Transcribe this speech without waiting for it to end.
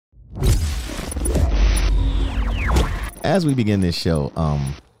as we begin this show,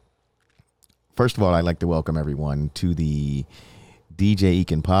 first of all, I'd like to welcome everyone to the DJ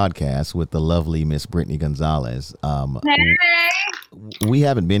Eakin podcast with the lovely Miss Brittany Gonzalez. Hey. We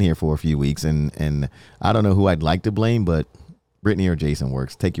haven't been here for a few weeks, and I don't know who I'd like to blame, but Brittany or Jason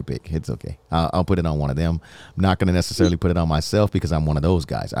works. Take your pick. It's okay. I'll put it on one of them. I'm not going to necessarily put it on myself because I'm one of those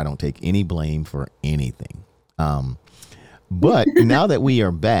guys. I don't take any blame for anything. But now that we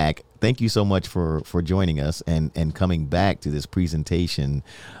are back, thank you so much for joining us and coming back to this presentation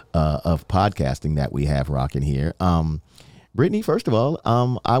of podcasting that we have rocking here. Brittany, first of all,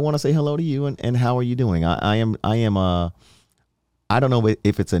 I want to say hello to you and how are you doing? I am I don't know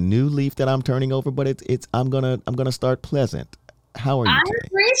if it's a new leaf that I'm turning over, but I'm gonna start pleasant. How are you today?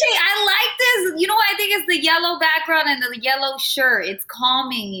 I like this. You know what? I think it's the yellow background and the yellow shirt. It's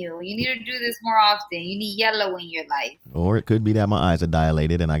calming you. You need to do this more often. You need yellow in your life. Or it could be that my eyes are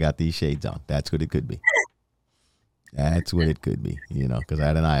dilated and I got these shades on. That's what it could be. That's what it could be, because I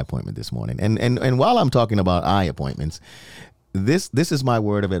had an eye appointment this morning. And while I'm talking about eye appointments, this is my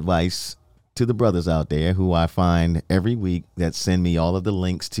word of advice to the brothers out there who I find every week that send me all of the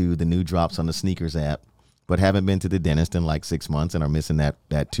links to the new drops on the Sneakers app, but haven't been to the dentist in like 6 months and are missing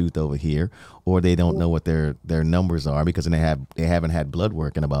that tooth over here, or they don't know what their numbers are because they haven't had blood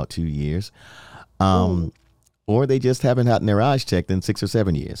work in about 2 years. Or they just haven't gotten their eyes checked in 6 or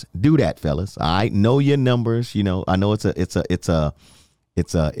 7 years. Do that, fellas. I know your numbers. I know it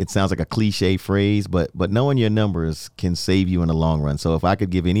sounds like a cliche phrase, but knowing your numbers can save you in the long run. So if I could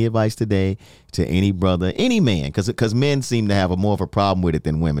give any advice today to any brother, any man, because men seem to have more of a problem with it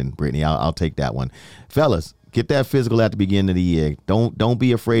than women, Brittany, I'll take that one. Fellas, get that physical at the beginning of the year. Don't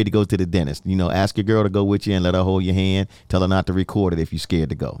be afraid to go to the dentist. Ask your girl to go with you and let her hold your hand. Tell her not to record it if you're scared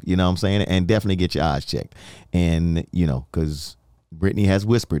to go. You know what I'm saying? And definitely get your eyes checked. And, because Brittany has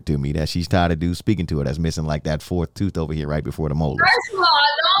whispered to me that she's tired of dudes speaking to her that's missing like that fourth tooth over here right before the molars. First of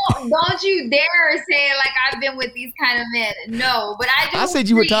all, don't you dare say it like I've been with these kind of men. No, but I do. I said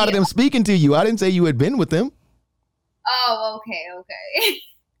you were tired of them speaking to you. I didn't say you had been with them. Oh, okay.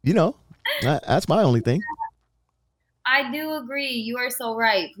 That's my only thing. I do agree. You are so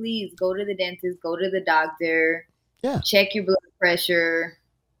right. Please go to the dentist, go to the doctor. Yeah. Check your blood pressure.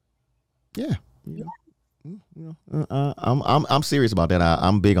 Yeah. I'm serious about that.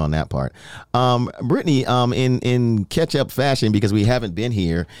 I'm big on that part. Brittany, in catch up fashion, because we haven't been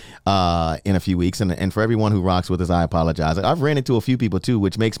here in a few weeks, and for everyone who rocks with us, I apologize. I've ran into a few people too,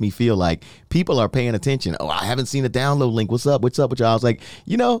 which makes me feel like people are paying attention. Oh, I haven't seen the download link. What's up with y'all? I was like,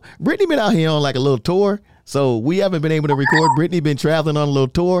 Brittany been out here on like a little tour, so we haven't been able to record. Brittany been traveling on a little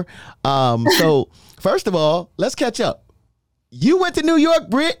tour. So first of all, let's catch up. You went to New York,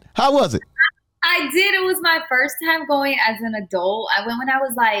 Britt. How was it? I did. It was my first time going as an adult. I went when I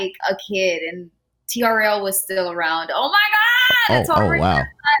was like a kid and TRL was still around. Oh my God. Oh wow.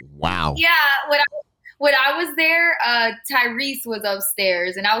 Wow. Yeah. When I was there, Tyrese was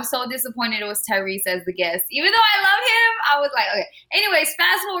upstairs and I was so disappointed it was Tyrese as the guest. Even though I love him, I was like, okay. Anyways,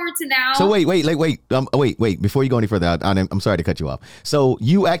 fast forward to now. So wait. Before you go any further, I'm sorry to cut you off. So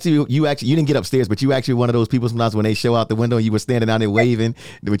you didn't get upstairs, but you actually one of those people sometimes when they show out the window and you were standing out there waving,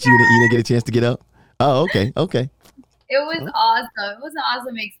 but you didn't get a chance to get up? Oh, okay. It was awesome. It was an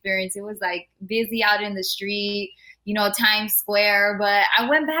awesome experience. It was like busy out in the street, Times Square. But I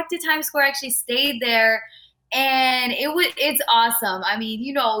went back to Times Square, actually stayed there, and it's awesome. I mean,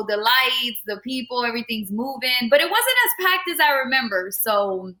 the lights, the people, everything's moving, but it wasn't as packed as I remember.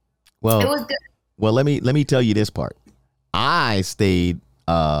 So it was good. Well, let me tell you this part. I stayed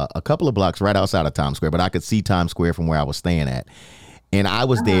a couple of blocks right outside of Times Square, but I could see Times Square from where I was staying at, and I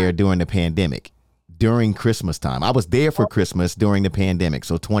was there during the pandemic. During Christmas time. I was there for Christmas during the pandemic,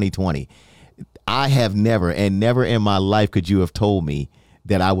 so 2020. I have never in my life could you have told me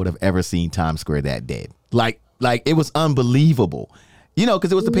that I would have ever seen Times Square that dead. Like it was unbelievable.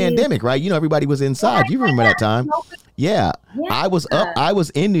 Because it was the pandemic, right? Everybody was inside. You remember that time? Yeah. I was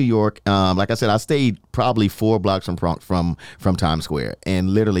in New York. Like I said, I stayed probably 4 blocks from Times Square,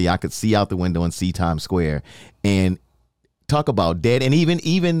 and literally I could see out the window and see Times Square, and talk about dead. And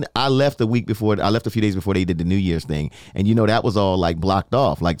even I left a few days before they did the New Year's thing, and that was all like blocked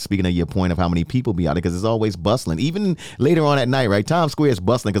off. Like, speaking of your point of how many people be out there, because it's always bustling. Even later on at night, right? Times Square is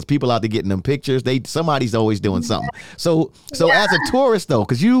bustling because people out there getting them pictures. Somebody's always doing something. So as a tourist though,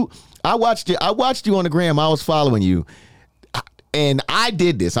 because I watched you on the gram. I was following you, and I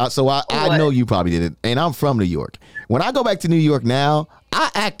did this. I know you probably did it. And I'm from New York. When I go back to New York now, I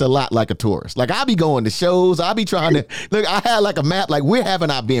act a lot like a tourist. Like, I be going to shows. I be trying to look. I had like a map. Like, where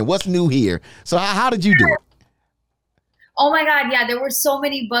haven't I been? What's new here? So how did you do it? Oh my God, yeah, there were so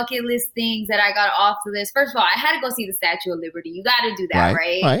many bucket list things that I got off the list. First of all, I had to go see the Statue of Liberty. You got to do that,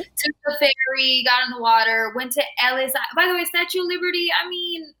 Right, right? right. Took the ferry, got on the water, went to Ellis. By the way, Statue of Liberty, I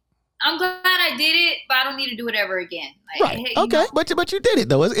mean, I'm glad I did it, but I don't need to do it ever again. Like, Right. hey, Okay. But you did it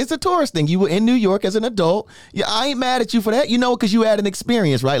though. It's a tourist thing. You were in New York as an adult. Yeah, I ain't mad at you for that. You know, because you had an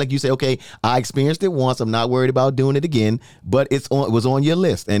experience, right? Like you say, okay, I experienced it once. I'm not worried about doing it again. But it was on your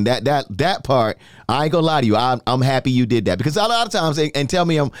list, and that part, I ain't gonna lie to you. I'm happy you did that, because a lot of times, and tell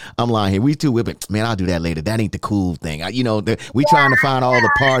me I'm lying here. We too whipping. Man, I'll do that later. That ain't the cool thing. We trying to find all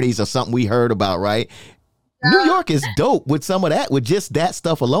the parties or something we heard about, right? New York is dope with some of that, with just that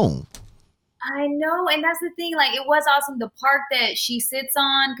stuff alone. I know, and that's the thing. Like, it was awesome. The park that she sits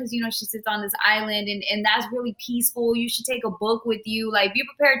on, because she sits on this island, and that's really peaceful. You should take a book with you. Like, be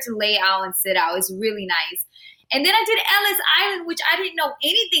prepared to lay out and sit out. It's really nice. And then I did Ellis Island, which I didn't know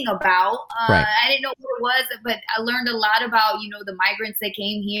anything about. Right. I didn't know what it was, but I learned a lot about the migrants that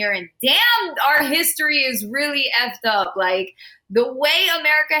came here. And damn, our history is really effed up. Like, the way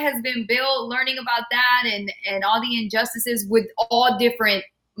America has been built, learning about that and all the injustices with all different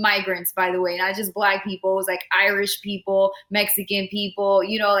migrants, by the way, not just Black people. It was like Irish people, Mexican people,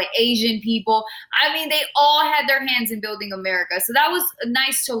 like Asian people. I mean, they all had their hands in building America. So that was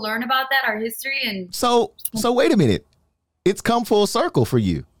nice to learn about that, our history. And so wait a minute. It's come full circle for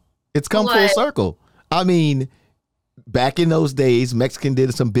you. It's come full circle. I mean, back in those days, Mexican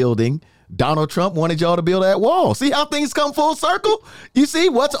did some building. Donald Trump wanted y'all to build that wall. See how things come full circle? You see,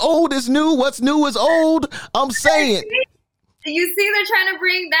 what's old is new. What's new is old. I'm saying. You see, they're trying to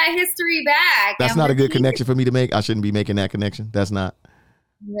bring that history back. That's not a good connection for me to make. I shouldn't be making that connection. That's not.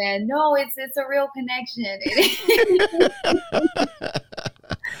 Man, no, it's a real connection.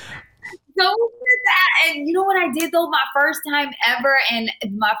 So we did that, and you know what I did though? My first time ever, and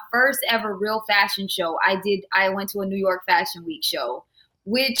my first ever real fashion show. I went to a New York Fashion Week show,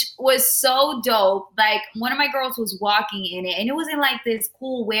 which was so dope. Like, one of my girls was walking in it, and it was in like this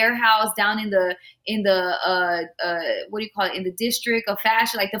cool warehouse down in the what do you call it, in the district of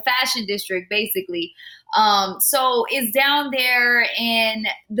fashion, like the fashion district basically. So it's down there, and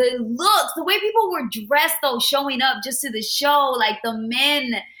the looks, the way people were dressed though, showing up just to the show, like the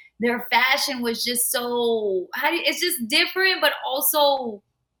men, their fashion was just so, it's just different, but also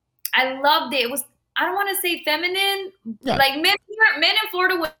I loved it. It was, I don't want to say feminine. Yeah. Like men in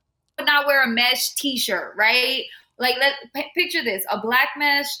Florida would not wear a mesh t-shirt, right? Like, picture this: a black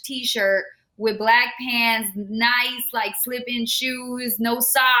mesh t-shirt with black pants, nice like slip-in shoes, no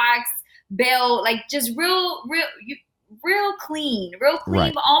socks, belt, like just real clean,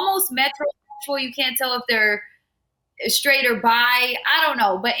 right. But almost metrosexual. You can't tell if they're straight or bi. I don't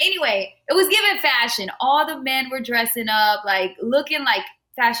know, but anyway, it was given fashion. All the men were dressing up, like looking like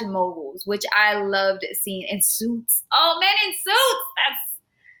fashion moguls, which I loved seeing, in suits. Oh, men in suits.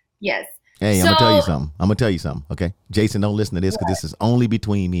 Yes. Hey, I'm gonna tell you something. Okay, Jason, don't listen to this, because this is only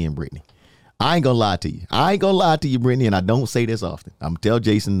between me and Brittany. I ain't gonna lie to you, Brittany, and I don't say this often. I'm gonna tell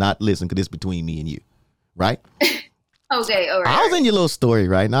Jason not to listen, because it's between me and you, right? Okay, all right. I was in your little story,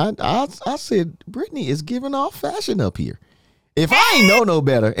 right? Now I said, Brittany is giving off fashion up here. If I ain't know no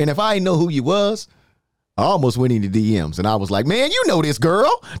better, and if I ain't know who you was, I almost went into DMs, and I was like, man, you know this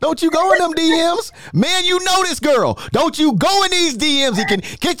girl. Don't you go in them DMs? Man, you know this girl. Don't you go in these DMs. You can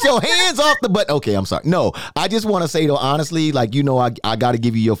get your hands off the butt. Okay, I'm sorry. No, I just want to say, though, honestly, like, I got to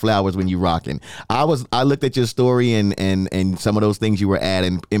give you your flowers when you rocking. I looked at your story and some of those things you were at,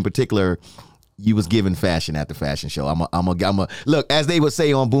 and in particular, you was giving fashion at the fashion show. I'm a look, as they would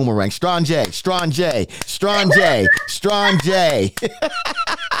say on Boomerang, strong J.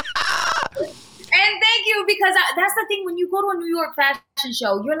 And thank you, because that's the thing. When you go to a New York fashion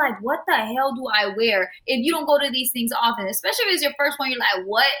show, you're like, what the hell do I wear? If you don't go to these things often, especially if it's your first one, you're like,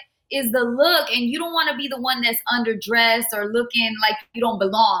 what is the look? And you don't want to be the one that's underdressed or looking like you don't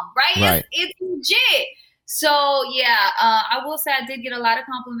belong, right? It's legit. So, yeah, I will say I did get a lot of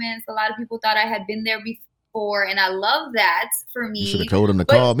compliments. A lot of people thought I had been there before, and I love that for me. You should have told him to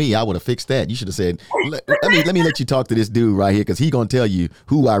call me. I would have fixed that. You should have said, let me let you talk to this dude right here, because he going to tell you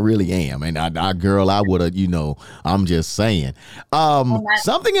who I really am. And girl, I would have, I'm just saying.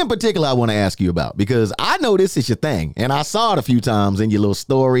 Something in particular I want to ask you about, because I know this is your thing, and I saw it a few times in your little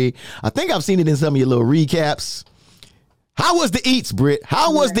story. I think I've seen it in some of your little recaps. How was the eats, Britt?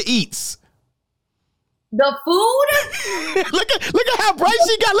 How was the eats? The food? look at how bright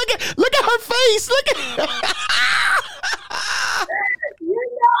she got. Look at her face. Look at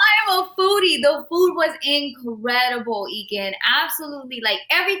I am a foodie. The food was incredible, Ekin. Absolutely. Like,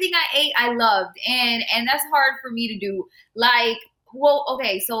 everything I ate, I loved. And that's hard for me to do. Like, well,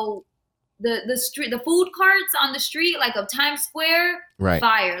 okay, so the street, the food carts on the street, like of Times Square, Right.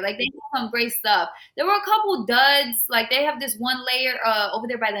 fire. Like they have some great stuff. There were a couple duds. Like they have this one layer over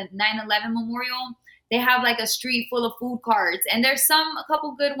there by the 9/11 memorial. They have like a street full of food carts, and there's a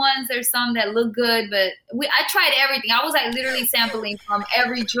couple good ones. There's some that look good, but I tried everything. I was like literally sampling from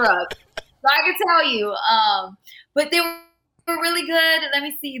every truck, so I can tell you. But they were really good. Let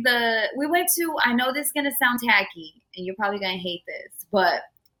me see. We went to. I know this is gonna sound tacky, and you're probably gonna hate this, but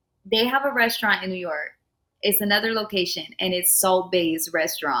they have a restaurant in New York. It's another location, and it's Salt Bay's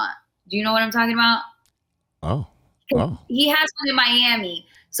restaurant. Do you know what I'm talking about? Oh. He has one in Miami.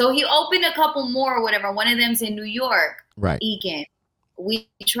 So he opened a couple more or whatever. One of them's in New York. Right. Egan. We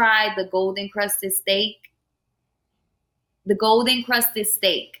tried the golden crusted steak. The golden crusted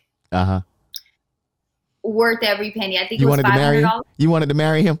steak. Uh-huh. Worth every penny. I think you it was $500. You wanted to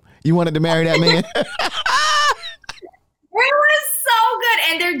marry him? You wanted to marry that man? It was so good.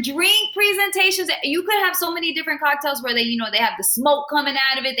 And their drink presentations, you could have so many different cocktails where they have the smoke coming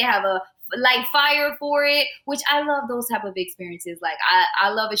out of it. They have a like fire for it, which I love those type of experiences. Like I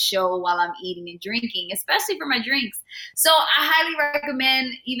love a show while I'm eating and drinking, especially for my drinks. So I highly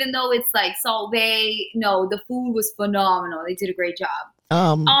recommend, even though it's like Salt Bay, no, the food was phenomenal. They did a great job.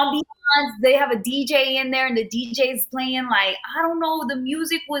 Ambiance, they have a DJ in there, and the DJ's playing like, I don't know, the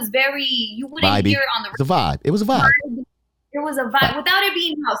music was very, you wouldn't vibey. hear it on the It's a vibe. It was a vibe. It was a vibe without it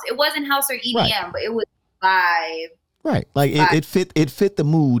being house. It wasn't house or EDM, right. But it was vibe. Right, like it fit the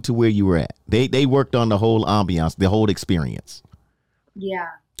mood to where you were at. They worked on the whole ambiance, the whole experience. Yeah.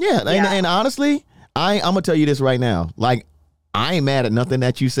 And honestly, I'm gonna tell you this right now. Like, I ain't mad at nothing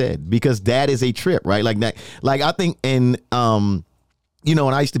that you said, because that is a trip, right? Like that. Like I think, and and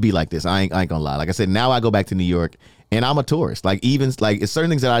I used to be like this. I ain't gonna lie. Like I said, now I go back to New York. And I'm a tourist. Like, even like it's certain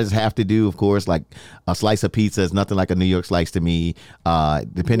things that I just have to do. Of course, like a slice of pizza is nothing like a New York slice to me.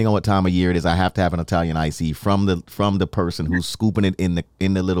 Depending on what time of year it is, I have to have an Italian iced from the person who's scooping it in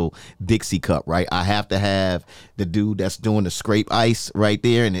the little Dixie cup. Right. I have to have the dude that's doing the scrape ice right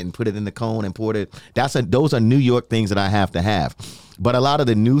there, and then put it in the cone and pour it. Those are New York things that I have to have. But a lot of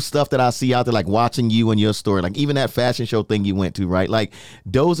the new stuff that I see out there, like watching you and your story, like even that fashion show thing you went to, right? Like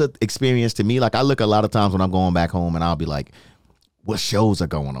those are experience to me. Like I look a lot of times when I'm going back home and I'll be like, what shows are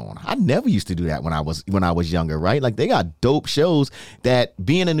going on? I never used to do that when I was younger, right? Like they got dope shows that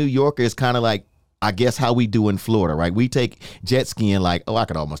being a New Yorker is kind of like, I guess, how we do in Florida, right? We take jet skiing like, oh, I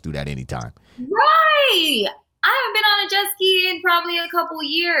could almost do that anytime. Right. I haven't been on a jet ski in probably a couple of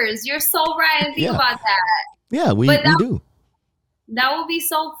years. You're so right. And think about that. Yeah, we do. That would be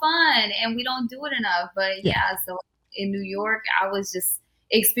so fun, and we don't do it enough. But so in New York, I was just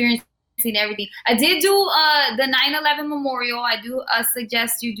experiencing everything. I did do the 9/11 memorial. I do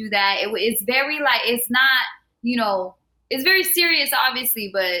suggest you do that. It's very it's not, it's very serious, obviously,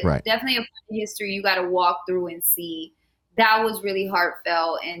 but definitely a part of history you got to walk through and see. That was really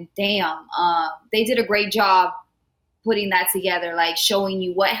heartfelt, and damn, they did a great job putting that together, like showing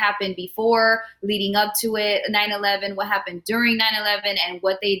you what happened before, leading up to it, 9/11, what happened during 9/11, and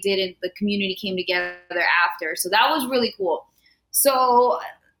what they did, and the community came together after. So that was really cool. So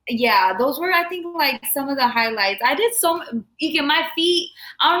yeah, those were, I think, like some of the highlights. I did Egan, my feet,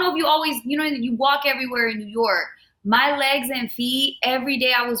 I don't know if you always, you walk everywhere in New York. My legs and feet, every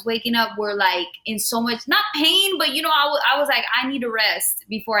day I was waking up were like in so much, not pain, but I was like, I need a rest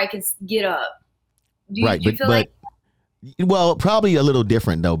before I can get up. Do you feel like? Well, probably a little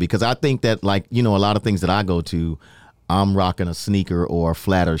different though, because I think that a lot of things that I go to, I'm rocking a sneaker or a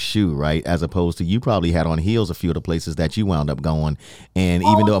flatter shoe, right? As opposed to you probably had on heels a few of the places that you wound up going, and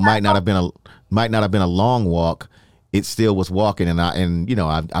even though it might not have been a long walk, it still was walking. And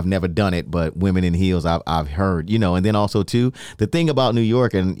I've never done it, but women in heels I've heard, and then also too, the thing about New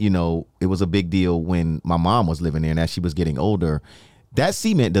York, and it was a big deal when my mom was living there, and as she was getting older, that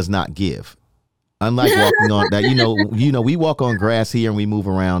cement does not give. Unlike walking on that, we walk on grass here and we move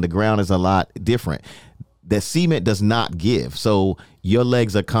around. The ground is a lot different. The cement does not give. So your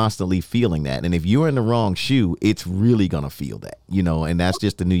legs are constantly feeling that. And if you're in the wrong shoe, it's really going to feel that, and that's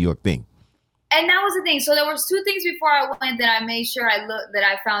just the New York thing. And that was the thing. So there was two things before I went that I made sure that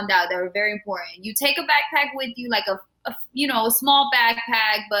I found out that were very important. You take a backpack with you, like a small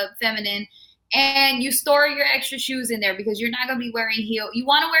backpack, but feminine. And you store your extra shoes in there because you're not going to be wearing heels. You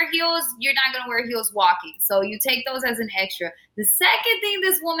want to wear heels, you're not going to wear heels walking. So you take those as an extra. The second thing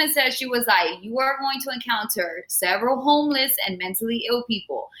this woman said, she was like, you are going to encounter several homeless and mentally ill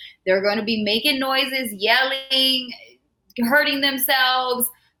people. They're going to be making noises, yelling, hurting themselves,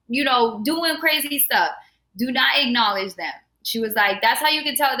 doing crazy stuff. Do not acknowledge them. she was like, that's how you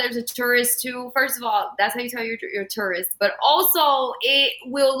can tell there's a tourist too. First of all, that's how you tell you're a tourist. But also, it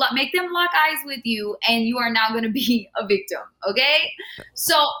will make them lock eyes with you, and you are now going to be a victim. Okay?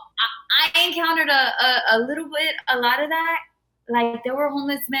 So I encountered a lot of that. Like, there were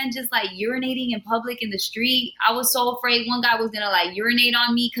homeless men just like urinating in public in the street. I was so afraid one guy was going to like urinate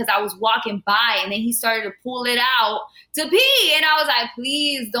on me because I was walking by, and then he started to pull it out to pee. And I was like,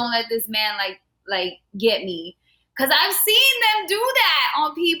 please don't let this man like get me. Cause I've seen them do that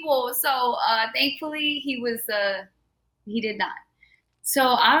on people. So thankfully he did not.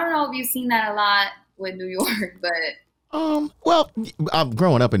 So I don't know if you've seen that a lot with New York, but well, I'm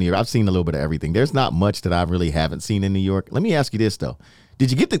growing up in New York. I've seen a little bit of everything. There's not much that I really haven't seen in New York. Let me ask you this though. Did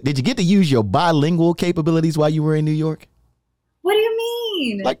you get to use your bilingual capabilities while you were in New York? What do you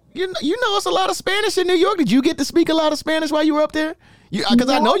mean? Like, you know it's a lot of Spanish in New York. Did you get to speak a lot of Spanish while you were up there? Because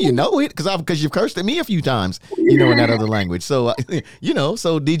I know you know it, because you've cursed at me a few times, in that other language. So,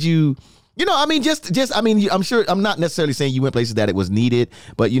 so did you, I mean, I'm sure, I'm not necessarily saying you went places that it was needed,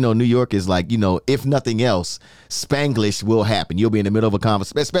 but, New York is like, if nothing else, Spanglish will happen. You'll be in the middle of a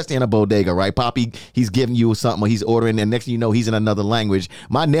conversation, especially in a bodega, right? Poppy, he's giving you something, or he's ordering, and next thing you know, he's in another language.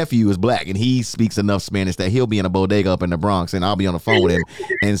 My nephew is black, and he speaks enough Spanish that he'll be in a bodega up in the Bronx, and I'll be on the phone with him,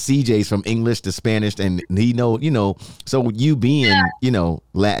 and CJ's from English to Spanish, and he so you being,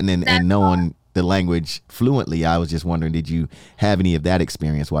 Latin and knowing the language fluently, I was just wondering, did you have any of that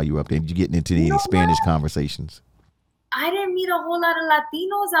experience while you were up there? Did you get into any Spanish conversations? I didn't meet a whole lot of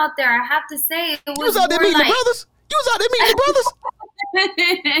Latinos out there. I have to say, you was out there meeting the brothers. You was out there meeting the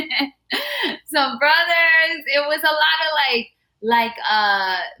brothers. Some brothers. It was a lot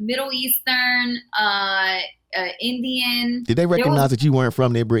of Middle Eastern, Indian. Did they recognize that you weren't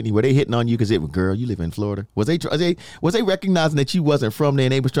from there, Brittany? Were they hitting on you because girl, you live in Florida? Was they recognizing that you wasn't from there,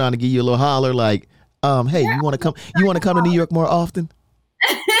 and they was trying to give you a little holler like, hey, you want to come to New York more often?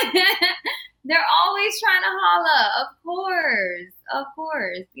 They're always trying to holla. Of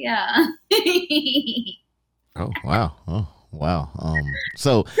course, yeah. Oh wow.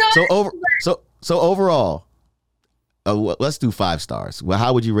 So overall, let's do 5 stars. Well,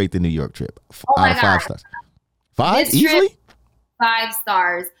 how would you rate the New York trip? Out of 5 stars. 5 this easily? Trip, 5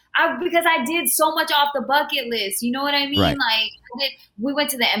 stars. Because I did so much off the bucket list. You know what I mean? Right. Like, we went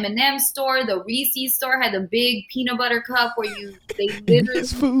to the M&M store. The Reese's store had the big peanut butter cup where they literally.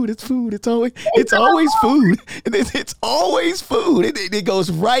 It's food. It's always food. It's always food. It goes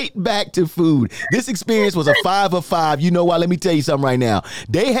right back to food. This experience was a 5 of 5. You know why? Let me tell you something right now.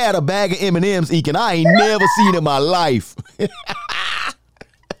 They had a bag of M&Ms, Ekin, I ain't never seen in my life. Yes.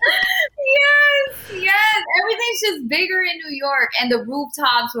 Everything's just bigger in New York, and the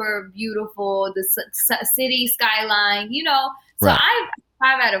rooftops were beautiful. The city skyline, So right. I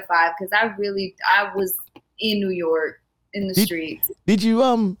 5 out of 5 because I was in New York in the streets. Did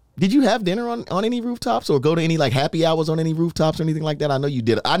you have dinner on any rooftops, or go to any like happy hours on any rooftops or anything like that? I know you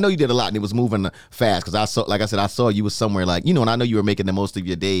did a lot, and it was moving fast because I saw you was somewhere like, and I know you were making the most of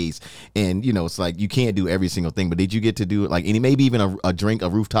your days, and it's like you can't do every single thing. But did you get to do like maybe even a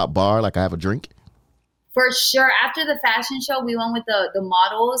rooftop bar, like I have a drink? For sure. After the fashion show, we went with the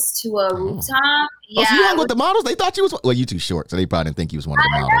models to a rooftop. Yeah. Oh, so you hung with the models? They thought you was, well, you too short, so they probably didn't think you was one of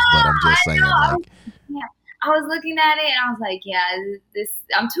the models, but I'm just saying, like. Yeah. I was looking at it and I was like,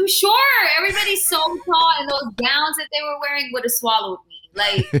 I'm too short. Everybody's so tall, and those gowns that they were wearing would have swallowed me.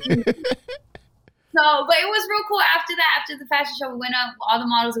 Like, but it was real cool. After that, after the fashion show, we went up, all the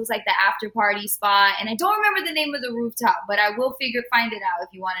models, it was like the after party spot. And I don't remember the name of the rooftop, but I will find it out if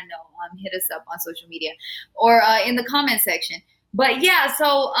you want to know. Hit us up on social media or in the comment section. But yeah,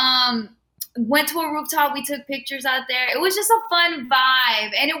 so went to a rooftop. We took pictures out there. It was just a fun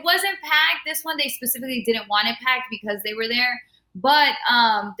vibe. And it wasn't packed. This one, they specifically didn't want it packed because they were there. But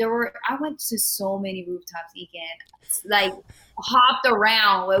I went to so many rooftops, Ekin. Like, hopped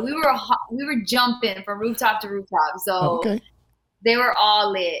around. We were jumping from rooftop to rooftop. So They were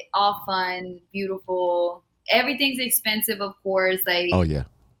all lit, all fun, beautiful. Everything's expensive, of course. Like, oh yeah,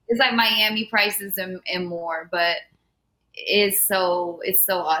 it's like Miami prices and more, but it's so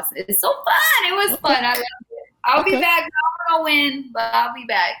awesome. It's so fun. It was fun. I loved it. I'll be back. I don't know when, but I'll be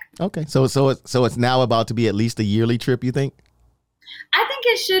back. Okay, so it's now about to be at least a yearly trip, you think? I think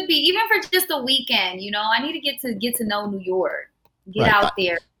it should be, even for just a weekend. I need to get to know New York, get out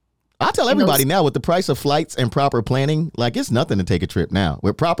there. I tell everybody now, with the price of flights and proper planning, like, it's nothing to take a trip now.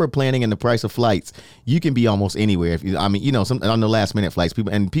 With proper planning and the price of flights, you can be almost anywhere. On the last minute flights,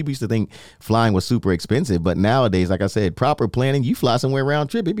 people used to think flying was super expensive, but nowadays, like I said, proper planning, you fly somewhere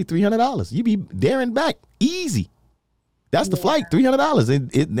round trip, it'd be $300. You be there and back, easy. That's the flight,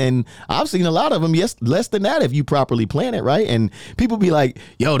 $300. And I've seen a lot of them, yes, less than that if you properly plan it, right? And people be like,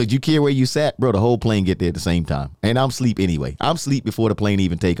 yo, did you care where you sat? Bro, the whole plane get there at the same time. And I'm asleep anyway. I'm asleep before the plane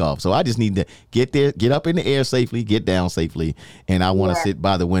even take off. So I just need to get there, get up in the air safely, get down safely. And I want to sit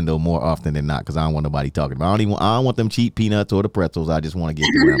by the window more often than not because I don't want nobody talking about it. I don't want them cheap peanuts or the pretzels. I just want to get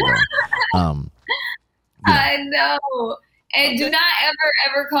to where I'm going. I know. And do not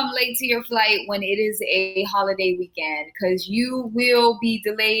ever come late to your flight when it is a holiday weekend, because you will be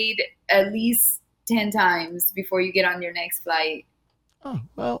delayed at least 10 times before you get on your next flight. Oh,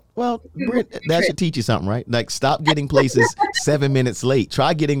 well, Britt, that should teach you something, right? Like, stop getting places 7 minutes late.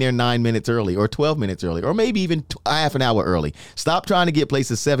 Try getting there 9 minutes early or 12 minutes early, or maybe even half an hour early. Stop trying to get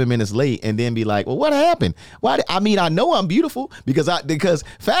places 7 minutes late and then be like, well, what happened? Why? I mean, I know I'm beautiful because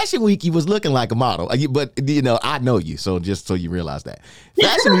Fashion Week, you was looking like a model, but I know you. So just so you realize that.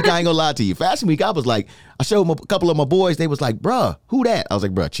 Fashion Week, I ain't gonna lie to you. Fashion Week, I was like, I showed them a couple of my boys. They was like, bruh, who that? I was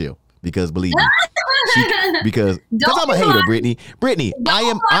like, bruh, chill. Because believe me, because I'm a hater, Brittany.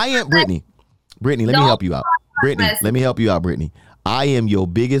 I am Brittany. Brittany, let me help you out. Brittany, let me help you out, Brittany. I am your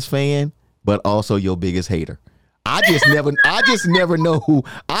biggest fan, but also your biggest hater. I just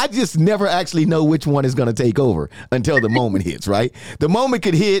never actually know which one is going to take over until the moment hits, right? The moment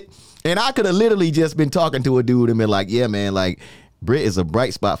could hit, and I could have literally just been talking to a dude and been like, yeah, man, like, Britt is a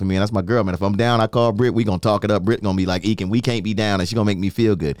bright spot for me, and that's my girl, man. If I'm down, I call Britt. We gonna talk it up. Britt gonna be like, Ekin, we can't be down, and she gonna make me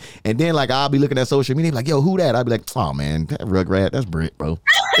feel good. And then, like, I'll be looking at social media, like, yo, who that? I'll be like, oh, man, that Rugrat, that's Britt, bro.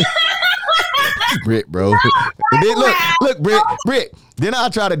 Britt, bro. And then, look, Britt. Then I'll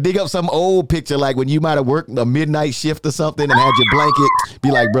try to dig up some old picture, like when you might have worked a midnight shift or something and had your blanket.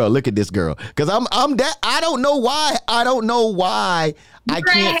 Be like, bro, look at this girl. Because I'm that. I don't know why I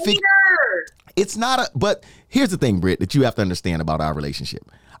can't figure. It's not but here's the thing, Britt, that you have to understand about our relationship.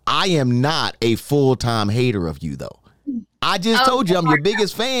 I am not a full-time hater of you, though. I just told you I'm your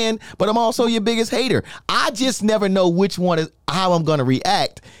biggest fan, but I'm also your biggest hater. I just never know which one is how I'm going to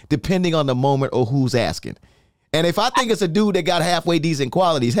react depending on the moment or who's asking. And if I think it's a dude that got halfway decent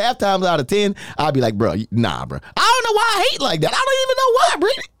qualities, half times out of 10, I'll be like, bro, nah, bro. I don't know why I hate like that. I don't even know why,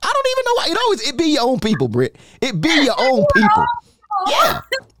 Britt. I don't even know why. It be your own people, Britt. It be your own people. Yeah.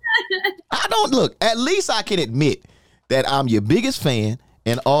 I don't look. At least I can admit that I'm your biggest fan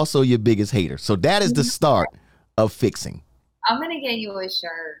and also your biggest hater. So that is the start of fixing. I'm gonna get you a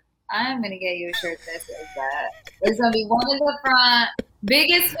shirt. I'm gonna get you a shirt that says that. There's gonna be one in the front.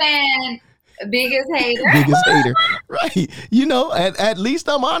 Biggest fan, biggest hater. Biggest hater. Right. At least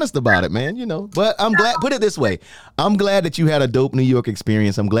I'm honest about it, man. But I'm glad. Put it this way. I'm glad that you had a dope New York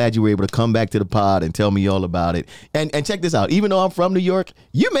experience. I'm glad you were able to come back to the pod and tell me all about it. And check this out. Even though I'm from New York,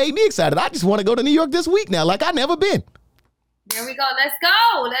 you made me excited. I just want to go to New York this week now, like I've never been. There we go. Let's go.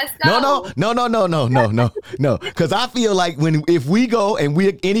 No. Because I feel like if we go and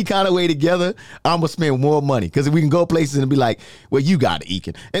we're any kind of way together, I'm gonna spend more money. Because we can go places and be like, well, you got it,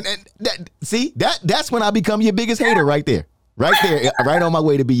 Ekin. And that's when I become your biggest hater right there. Right there. Right on my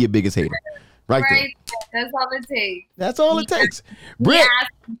way to be your biggest hater. Right there. That's all it takes. That's all it takes. Britt,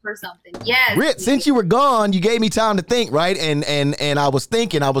 asking for something. Yes. Britt, since you were gone, you gave me time to think, right? And I was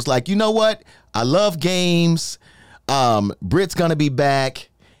thinking, I was like, you know what? I love games. Britt's gonna be back,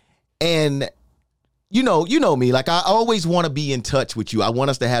 and you know me, like I always want to be in touch with you. I want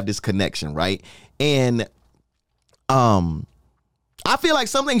us to have this connection, right? And I feel like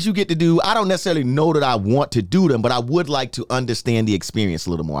some things you get to do, I don't necessarily know that I want to do them, but I would like to understand the experience a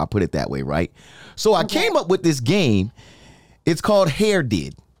little more. I put it that way, right? So I came up with this game. It's called Hair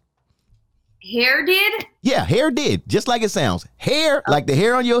Did. Hair Did? Yeah, Hair Did, just like it sounds. Hair, like the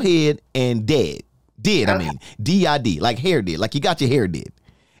hair on your head, and dead. I mean, D-I-D, like hair did, like you got your hair did.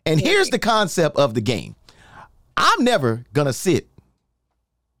 And here's the concept of the game. I'm never going to sit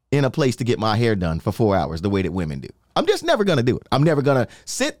in a place to get my hair done for 4 hours the way that women do. I'm just never going to do it. I'm never going to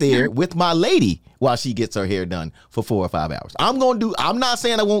sit there with my lady while she gets her hair done for 4 or 5 hours. I'm not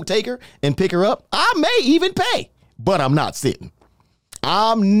saying I won't take her and pick her up. I may even pay, but I'm not sitting.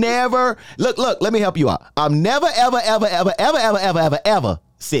 I'm never, look, let me help you out. I'm never, ever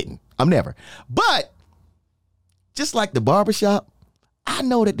sitting. I'm never. But just like the barbershop, I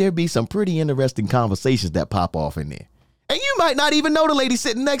know that there be some pretty interesting conversations that pop off in there. And you might not even know the lady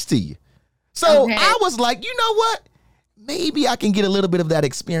sitting next to you. So I was like, you know what? Maybe I can get a little bit of that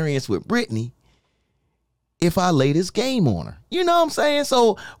experience with Brittany if I lay this game on her. You know what I'm saying?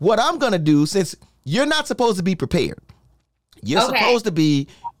 So what I'm going to do, since you're not supposed to be prepared, you're supposed to be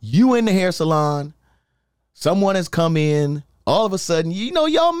you in the hair salon. Someone has come in All of a sudden,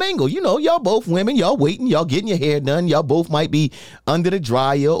 y'all mingle. Y'all both women. Y'all waiting. Y'all getting your hair done. Y'all both might be under the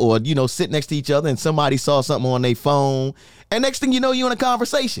dryer or, sit next to each other and somebody saw something on their phone. And next thing you know, you're in a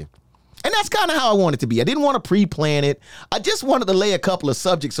conversation. And that's kind of how I want it to be. I didn't want to pre-plan it. I just wanted to lay a couple of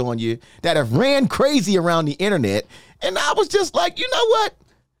subjects on you that have ran crazy around the internet. And I was just like, you know what?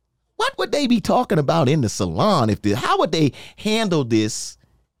 What would they be talking about in the salon? How would they handle this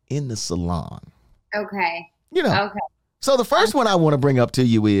in the salon? Okay. Okay. So the first one I want to bring up to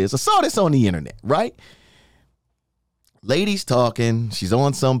you is, I saw this on the internet, right? Lady's talking. She's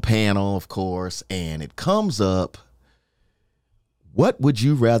on some panel, of course, and it comes up, what would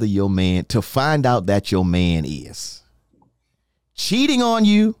you rather to find out that your man is? Cheating on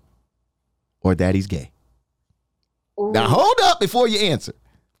you or that he's gay? Ooh. Now, hold up before you answer.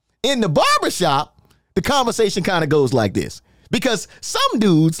 In the barbershop, the conversation kind of goes like this. Because some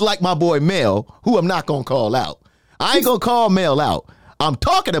dudes, like my boy Mel, who I'm not going to call out, I ain't gonna call Mel out. I'm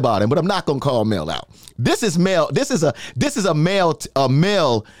talking about him, but I'm not gonna call Mel out. This is Mel. This is a Mel,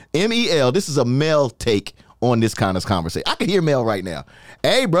 MEL. This is a Mel take on this kind of conversation. I can hear Mel right now.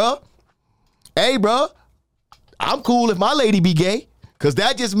 Hey, bro. I'm cool if my lady be gay. Cause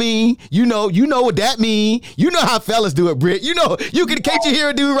that just mean, you know what that mean. You know how fellas do it, Britt. Can't you hear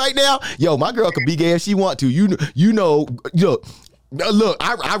a dude right now? Yo, my girl could be gay if she want to. Look,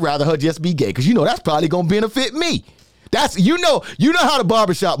 I'd rather her just be gay, because that's probably gonna benefit me. That's you know how the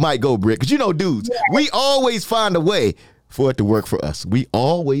barbershop might go, Britt, because dudes, we always find a way for it to work for us. We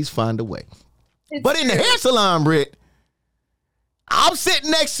always find a way. But in the hair salon, Britt, I'm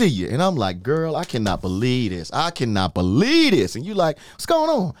sitting next to you, and I'm like, girl, I cannot believe this. And you like, what's going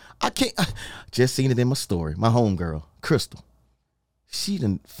on? I just seen it in my story. My homegirl, Crystal, she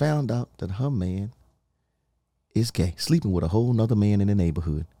done found out that her man is gay, sleeping with a whole nother man in the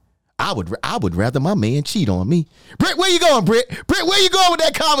neighborhood. I would rather my man cheat on me. Britt, where you going, Britt? Britt, where you going with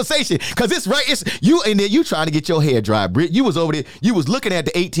that conversation? Because it's you in there, you trying to get your hair dry, Britt. You was over there, you was looking at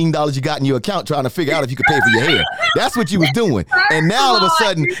the $18 you got in your account trying to figure out if you could pay for your hair. That's what you was doing. And now all of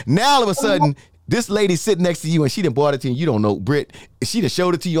a sudden, this lady sitting next to you and she done bought it to you. You don't know, Britt. She done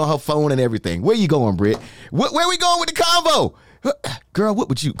showed it to you on her phone and everything. Where you going, Britt? Where we going with the convo? Girl, what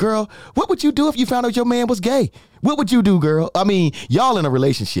would you do if you found out your man was gay? What would you do, girl? I mean, y'all in a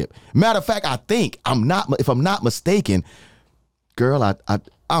relationship. Matter of fact, if I'm not mistaken, girl, I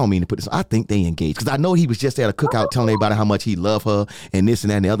don't mean to put this, I think they engaged. Because I know he was just at a cookout telling everybody how much he loved her and this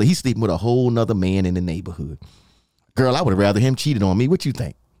and that and the other. He's sleeping with a whole nother man in the neighborhood. Girl, I would have rather him cheated on me. What you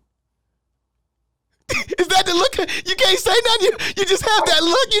think? Is that the look? You can't say nothing. You just have that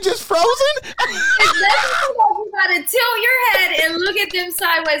look. You just frozen. You gotta tilt your head and look at them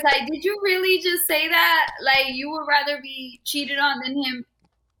sideways. Like, did you really just say that? Like, you would rather be cheated on than him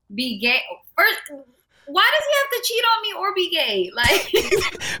be gay? First, why does he have to cheat on me or be gay? Like,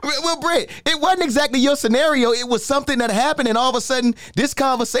 well, Britt, it wasn't exactly your scenario. It was something that happened, and all of a sudden, this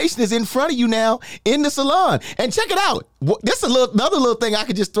conversation is in front of you now in the salon. And check it out. This is another little thing I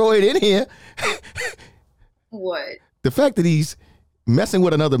could just throw it in here. What? The fact that he's messing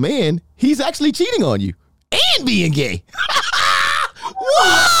with another man, he's actually cheating on you and being gay.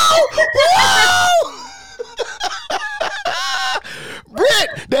 Whoa! Whoa!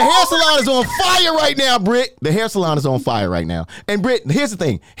 Britt, the hair salon is on fire right now, Britt. The hair salon is on fire right now. And Britt, here's the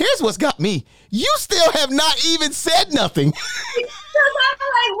thing. Here's what's got me. You still have not even said nothing. Because I'm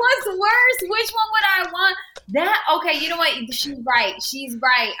like, what's worse? Which one would I want? That, okay, you know what? She's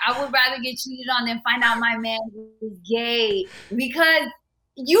right. I would rather get cheated on than find out my man is gay. Because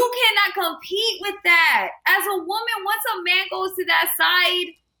you cannot compete with that. As a woman, once a man goes to that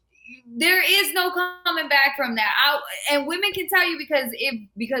side, there is no coming back from that. And women can tell you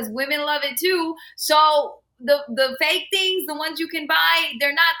because women love it too. So the fake things, the ones you can buy,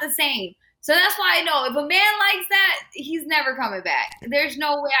 they're not the same. So that's why I know if a man likes that, he's never coming back. There's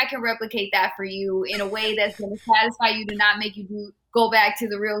no way I can replicate that for you in a way that's going to satisfy you to not make you go back to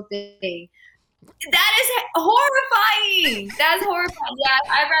the real thing. That is horrifying. That's horrifying. Yeah,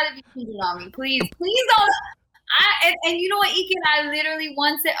 I'd rather be cheated on me. Please don't. And you know what, Ekin? I literally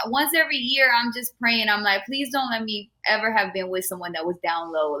once every year I'm just praying. I'm like, please don't let me ever have been with someone that was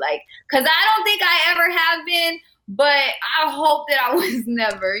down low. Like, because I don't think I ever have been, but I hope that I was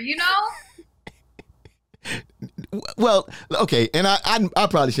never. You know. Well, okay, and I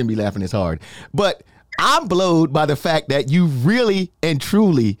probably shouldn't be laughing this hard, but I'm blowed by the fact that you really and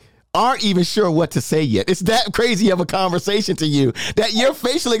truly aren't even sure what to say yet. It's that crazy of a conversation to you that your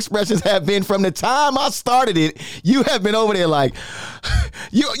facial expressions have been from the time I started it. You have been over there like,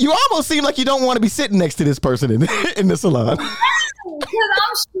 you almost seem like you don't want to be sitting next to this person in the salon. Because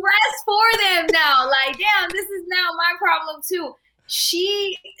I'm stressed for them now. Like, damn, this is now my problem too.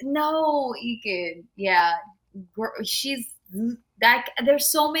 No, Ekin. Yeah. She's that. There's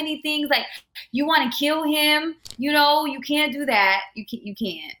so many things like you want to kill him. You know, you can't do that. You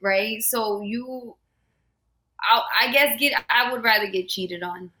can't, right? So I guess I would rather get cheated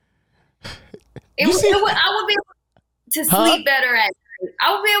on. I would be able to sleep better at night.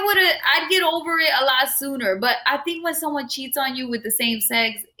 I would be able to, I'd get over it a lot sooner. But I think when someone cheats on you with the same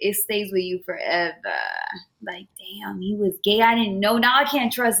sex, it stays with you forever. Like, damn, he was gay. I didn't know. Now I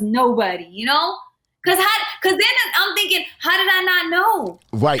can't trust nobody, you know? Cause then I'm thinking, how did I not know?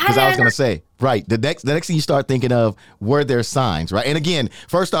 Right, because I was gonna say, right. The next thing you start thinking of, were there signs, right? And again,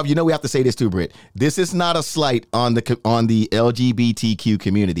 first off, we have to say this too, Britt. This is not a slight on the LGBTQ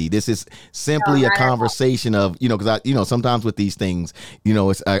community. This is simply a conversation of, because sometimes with these things,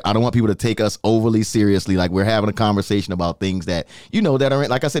 it's I don't want people to take us overly seriously. Like we're having a conversation about things that that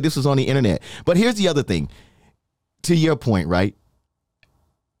aren't. Like I said, this was on the internet. But here's the other thing. To your point, right?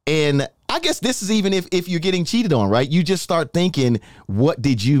 And I guess this is even if you're getting cheated on, right? You just start thinking, what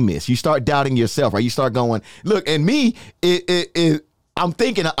did you miss? You start doubting yourself, right? You start going, look, and me, I'm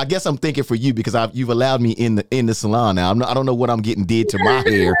thinking, I guess I'm thinking for you because you've allowed me in the salon now. I don't know what I'm getting did to my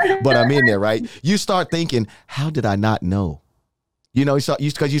hair, but I'm in there, right? You start thinking, how did I not know? Because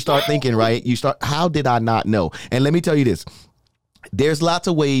you start thinking, right? How did I not know? And let me tell you this, there's lots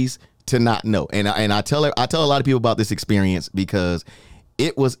of ways to not know. And I tell a lot of people about this experience because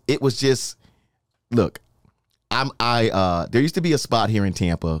it was just, look, there used to be a spot here in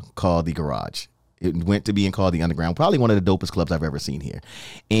Tampa called the Garage. It went to being called the Underground, probably one of the dopest clubs I've ever seen here.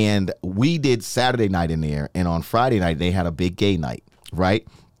 And we did Saturday night in there, and on Friday night they had a big gay night, right?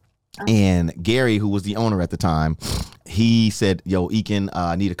 And Gary, who was the owner at the time, he said, yo, Ekin,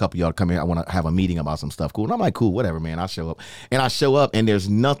 I need a couple of y'all to come here. I want to have a meeting about some stuff. Cool. And I'm like, cool, whatever, man. I'll show up. And I show up, and there's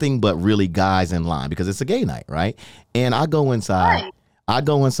nothing but really guys in line because it's a gay night, right? And I go inside. Right.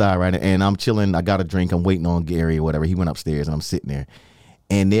 Right? And I'm chilling. I got a drink. I'm waiting on Gary or whatever. He went upstairs, and I'm sitting there.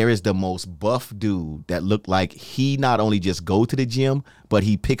 And there is the most buff dude that looked like he not only just go to the gym, but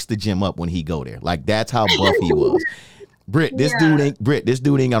he picks the gym up when he go there. Like, that's how buff he was. Britt, this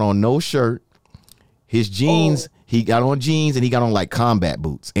dude ain't got on no shirt. His jeans, he got on jeans, and he got on like combat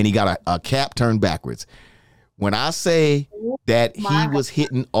boots, and he got a cap turned backwards. When I say that he was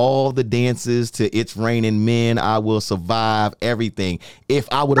hitting all the dances to It's Raining Men, I Will Survive, everything.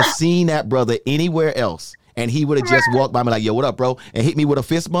 If I would have seen that brother anywhere else and he would have just walked by me like, yo, what up, bro? And hit me with a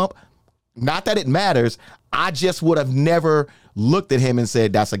fist bump, not that it matters, I just would have never looked at him and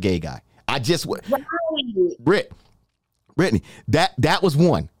said, that's a gay guy. I just would. Brittany, that was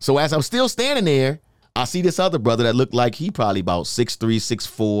one. So as I'm still standing there, I see this other brother that looked like he probably about 6'3",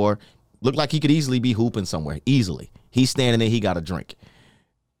 6'4", looked like he could easily be hooping somewhere, easily. He's standing there, he got a drink.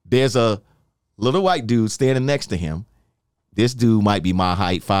 There's a little white dude standing next to him. This dude might be my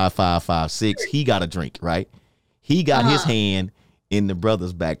height, 5'5", 5'6". He got a drink, right? He got his hand in the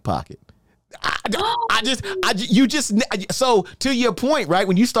brother's back pocket. So to your point, right?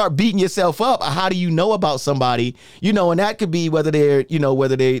 When you start beating yourself up, how do you know about somebody, and that could be whether they're,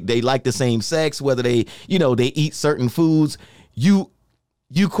 whether they like the same sex, whether they, they eat certain foods.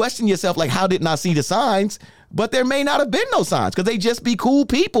 You question yourself, like, how didn't I see the signs? But there may not have been no signs because they just be cool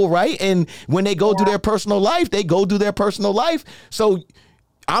people, right? And when they go through their personal life, they go through their personal life. So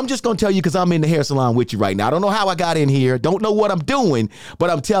I'm just going to tell you because I'm in the hair salon with you right now. I don't know how I got in here. Don't know what I'm doing, but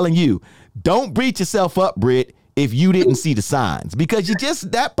I'm telling you, don't beat yourself up, Britt, if you didn't see the signs because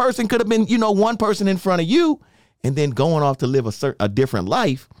that person could have been, one person in front of you and then going off to live a different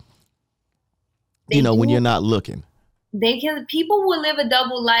life, when you're not looking. People will live a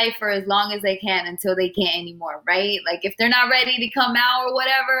double life for as long as they can until they can't anymore, right? Like if they're not ready to come out or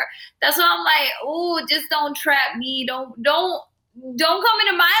whatever, that's why I'm like, oh, just don't trap me. Don't come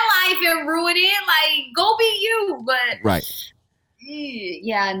into my life and ruin it. Like, go be you. But right.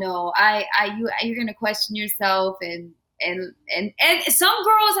 Yeah, no, you're gonna question yourself and some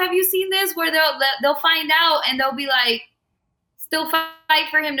girls, have you seen this where they'll find out and they'll be like, still fight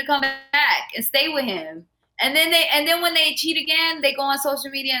for him to come back and stay with him. And then when they cheat again, they go on social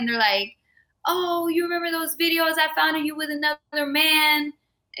media and they're like, oh, you remember those videos I found of you with another man?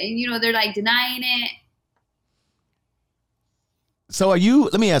 And, they're like denying it. So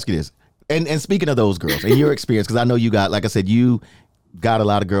let me ask you this. And speaking of those girls and your experience, because I know you got, like I said, you got a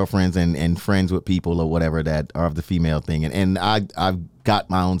lot of girlfriends and friends with people or whatever that are of the female thing. And I've got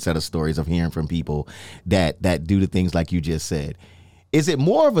my own set of stories of hearing from people that do the things like you just said. Is it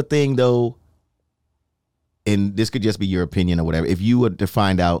more of a thing, though, and this could just be your opinion or whatever, if you were to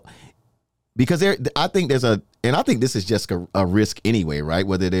find out, because I think there's and I think this is just a risk anyway, right?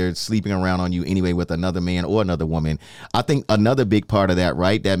 Whether they're sleeping around on you anyway with another man or another woman. I think another big part of that,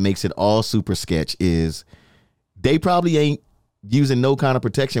 right, that makes it all super sketch is they probably ain't using no kind of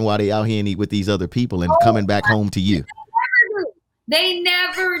protection while they out here with these other people and coming back home to you. They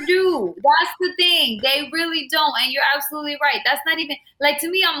never do. That's the thing. They really don't. And you're absolutely right. That's not even like, to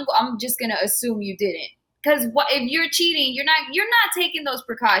me, I'm just gonna assume you didn't. Because if you're cheating, you're not taking those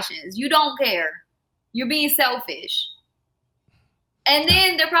precautions. You don't care. You're being selfish. And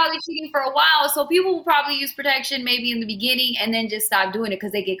then they're probably cheating for a while. So people will probably use protection maybe in the beginning and then just stop doing it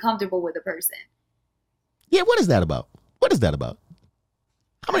because they get comfortable with the person. Yeah, what is that about? What is that about?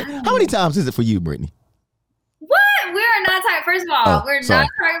 How many times is it for you, Brittany? What? We are not talking. First of all, we're not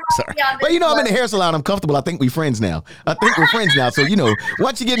talking about. Well, I'm in the hair salon. I'm comfortable. I think we're friends now. So,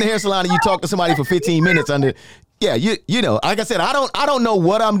 once you get in the hair salon and you talk to somebody for 15 minutes yeah, you know, like I said, I don't know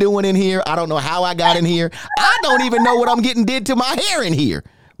what I'm doing in here. I don't know how I got in here. I don't even know what I'm getting did to my hair in here.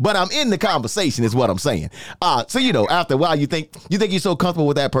 But I'm in the conversation is what I'm saying. So, after a while, you think you're so comfortable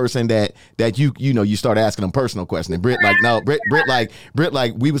with that person that you start asking them personal questions. And Britt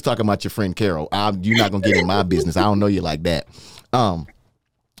like, we was talking about your friend Carol. You're not gonna get in my business. I don't know you like that.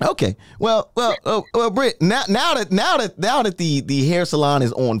 Okay. Well, Britt. Now that the hair salon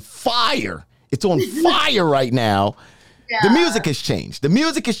is on fire, it's on fire right now. Yeah. The music has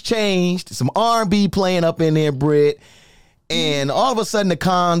changed. Some R&B playing up in there, Britt. And all of a sudden the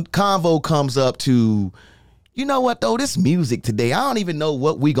convo comes up to, you know what, though, this music today, I don't even know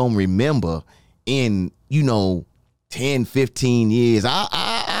what we gonna remember in, 10, 15 years.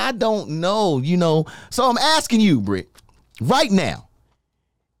 I don't know, So I'm asking you, Britt, right now,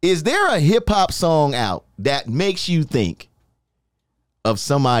 is there a hip hop song out that makes you think of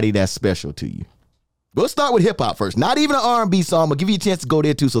somebody that's special to you? We'll start with hip hop first. Not even an R&B song, but give you a chance to go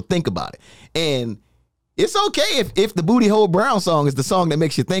there too, so think about it. And it's okay if the Booty Hole Brown song is the song that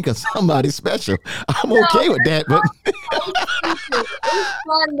makes you think of somebody special. I'm okay with that, but it's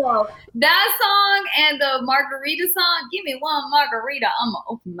fun though. That song and the Margarita song. Give me one margarita, I'ma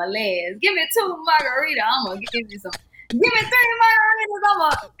open my legs. Give me two margarita, I'ma give you some. Give me three margaritas,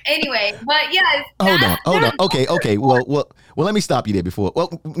 I'ma. Anyway, but yes. Hold on. Okay. Well, let me stop you there before.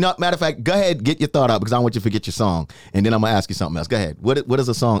 Well, no, matter of fact, go ahead, get your thought out because I don't want you to forget your song, and then I'm gonna ask you something else. Go ahead. What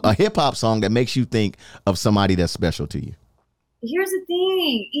is a hip hop song that makes you think of somebody that's special to you? Here's the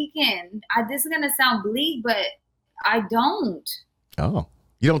thing, Ekin. This is gonna sound bleak, but I don't. Oh,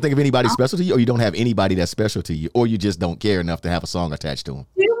 you don't think of anybody special to you, or you don't have anybody that's special to you, or you just don't care enough to have a song attached to them?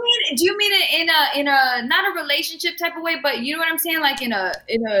 Do you mean it in a not a relationship type of way, but you know what I'm saying, like in a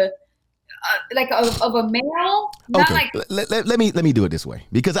of a male? Okay, let me do it this way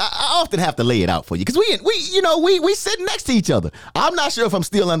because I often have to lay it out for you because we sitting next to each other. I'm not sure if I'm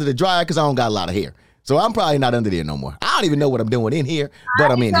still under the dryer because I don't got a lot of hair, so I'm probably not under there no more. I don't even know what I'm doing in here, but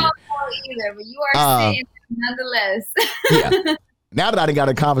I'm in here. I don't know either, but you are sitting nonetheless. Yeah. Now that I done got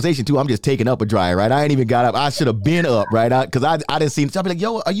a conversation too, I'm just taking up a dryer, right? I ain't even got up. I should have been up, right? Because I didn't see it. I'll be like,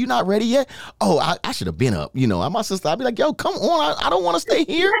 yo, are you not ready yet? Oh, I should have been up. My sister, I'll be like, yo, come on. I don't want to stay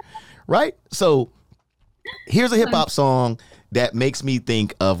here, right? So here's a hip hop song that makes me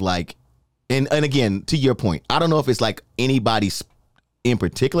think of like, and again, to your point, I don't know if it's like anybody in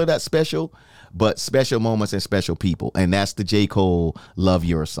particular that's special, but special moments and special people. And that's the J. Cole Love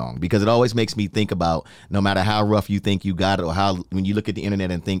Yours song, because it always makes me think about no matter how rough you think you got it or how when you look at the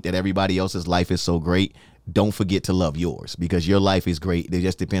internet and think that everybody else's life is so great, don't forget to love yours because your life is great. It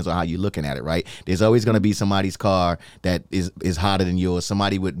just depends on how you're looking at it, right? There's always going to be somebody's car that is hotter than yours,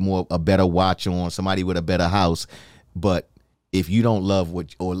 somebody with a better watch on, somebody with a better house. But if you don't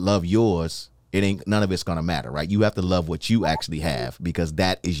love yours, it ain't none of it's gonna matter, right? You have to love what you actually have because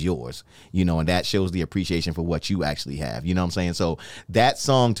that is yours, and that shows the appreciation for what you actually have. You know what I'm saying? So that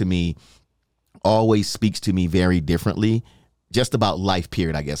song to me always speaks to me very differently, just about life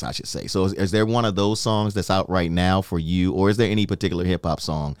period, I guess I should say. So is there one of those songs that's out right now for you, or is there any particular hip hop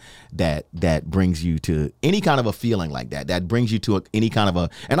song that brings you to any kind of a feeling like that brings you to any kind of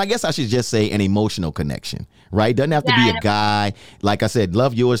and I guess I should just say an emotional connection, right? Doesn't have to be a guy. Like I said,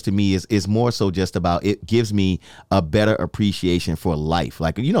 Love Yours to me is more so just about, it gives me a better appreciation for life.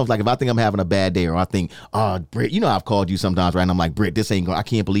 Like, like if I think I'm having a bad day, or I think, oh, Britt, I've called you sometimes, right? And I'm like, Britt, this ain't going, I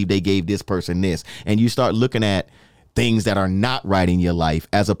can't believe they gave this person this. And you start looking at things that are not right in your life,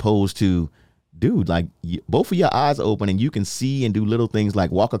 as opposed to, dude, like both of your eyes open and you can see and do little things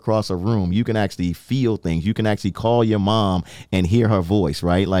like walk across a room. You can actually feel things. You can actually call your mom and hear her voice,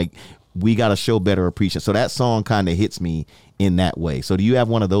 right? Like we got to show better appreciation. So that song kind of hits me in that way. So do you have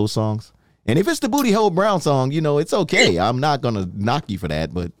one of those songs? And if it's the Booty Hole Brown song, it's okay. I'm not going to knock you for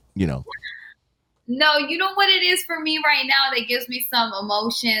that, but No, you know what it is for me right now that gives me some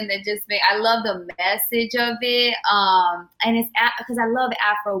emotion that just make I love the message of it. And it's because I love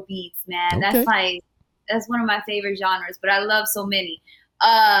Afro beats, man. Okay. That's one of my favorite genres, but I love so many.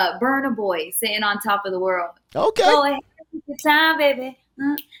 Burna Boy, Sitting on Top of the World. Okay. Go ahead, take your time, baby.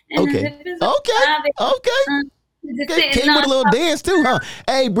 Okay. Okay. Came with a little dance too, huh?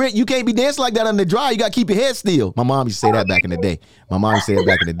 Hey, Britt, you can't be dancing like that under the dry. You got to keep your head still. My mom used to say that back in the day.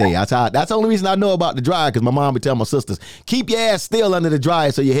 That's the only reason I know about the dryer, because my mom would tell my sisters, keep your ass still under the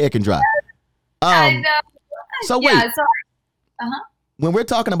dryer so your hair can dry. I know. So wait. Yeah, uh-huh. When we're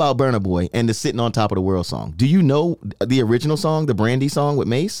talking about Burna Boy and the Sitting on Top of the World song, do you know the original song, the Brandy song with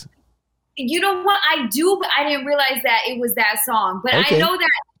Mace? You know what? I do, but I didn't realize that it was that song. But okay. I know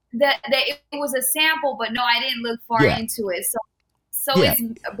that it was a sample, but no, I didn't look far into it. So yeah. It's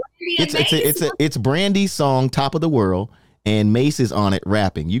Brandy and Mace? It's Brandy's song, Top of the World, and Mace is on it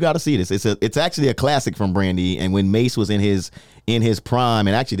rapping. You got to see this. It's actually a classic from Brandy, and when Mace was in his prime,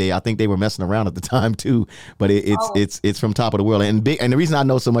 and actually I think they were messing around at the time too. But it's from Top of the World, and the reason I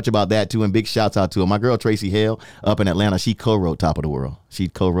know so much about that too, and big shouts out to her, my girl Tracy Hale up in Atlanta. She co-wrote Top of the World. She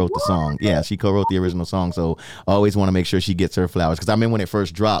co-wrote the song. Yeah, she co-wrote the original song. So I always want to make sure she gets her flowers, because I remember when it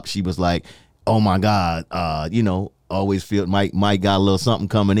first dropped, she was like, "Oh my God, always feel Mike got a little something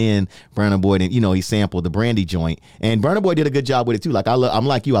coming in." Burna Boy, and he sampled the Brandy joint, and Burna Boy did a good job with it too. Like I'm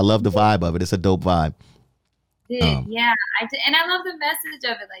like you, I love the vibe of it. It's a dope vibe. Yeah, I did, and I love the message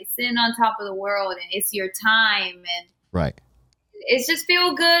of it, like sitting on top of the world, and it's your time, and right. It's just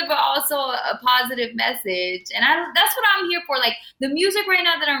feel good, but also a positive message, and that's what I'm here for. Like the music right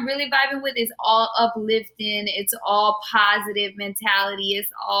now that I'm really vibing with is all uplifting. It's all positive mentality.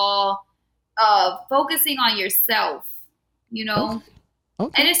 It's all focusing on yourself, Okay.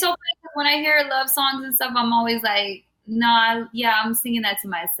 And it's so funny because when I hear love songs and stuff, I'm always like, nah, yeah, I'm singing that to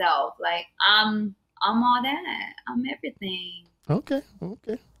myself. Like I'm all that. I'm everything. Okay.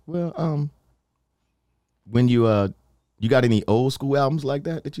 Well, when you got any old school albums like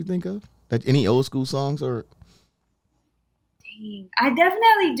that you think of? Any old school songs or? I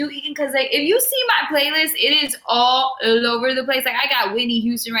definitely do, because like if you see my playlist, it is all over the place. Like I got Whitney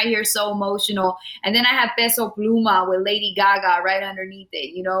Houston right here, So Emotional, and then I have Peso Pluma with Lady Gaga right underneath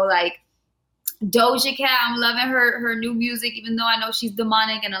it. Like Doja Cat, I'm loving her new music, even though I know she's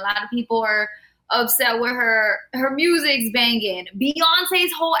demonic and a lot of people are upset with her music's banging.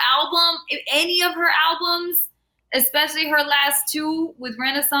 Beyonce's whole album, if any of her albums, especially her last two with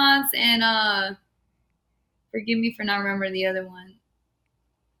Renaissance and forgive me for not remembering the other one.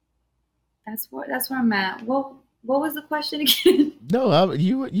 That's where I'm at. What was the question again? No,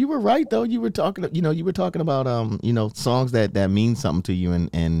 you were right though. You were talking about songs that mean something to you,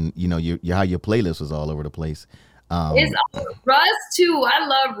 and how your playlist was all over the place. It's Russ too. I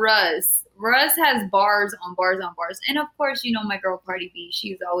love Russ. Russ has bars on bars on bars, and of course, my girl Cardi B.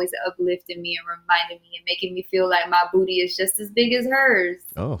 She's always uplifting me and reminding me and making me feel like my booty is just as big as hers.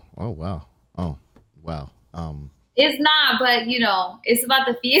 Oh wow. It's not, but it's about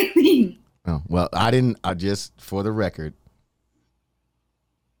the feeling. Oh, well, I just, for the record,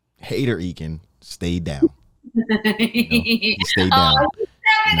 Hater Eakin stayed down. He stayed down.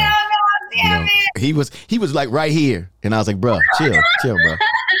 Damn it. He was like right here, and I was like, bro, chill, bro.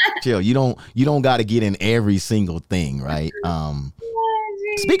 Chill. You don't got to get in every single thing, right?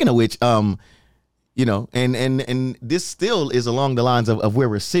 Speaking of which, and this still is along the lines of where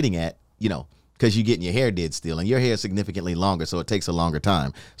we're sitting at, because you're getting your hair did still, and your hair is significantly longer, so it takes a longer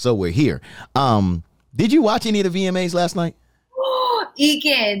time. So we're here. Did you watch any of the VMAs last night?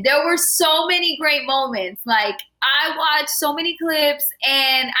 Eakin, there were so many great moments. Like I watched so many clips,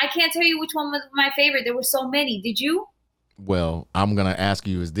 and I can't tell you which one was my favorite. There were so many. Did you? Well, I'm gonna ask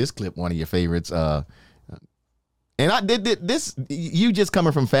you: is this clip one of your favorites? And I did this. You just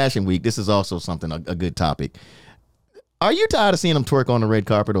coming from Fashion Week. This is also something a good topic. Are you tired of seeing them twerk on the red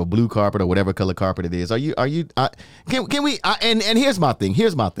carpet or blue carpet or whatever color carpet it is? Can we? And here's my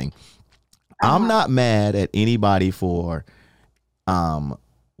thing. I'm not mad at anybody for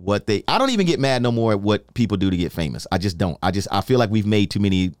what they. I don't even get mad no more at what people do to get famous. I just don't. I feel like we've made too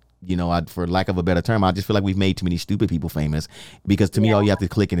many. For lack of a better term, I just feel like we've made too many stupid people famous, because to me, all you have to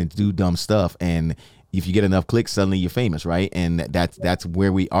click and do dumb stuff, and if you get enough clicks, suddenly you're famous, right? And that's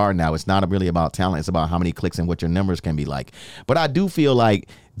where we are now. It's not really about talent. It's about how many clicks and what your numbers can be like. But I do feel like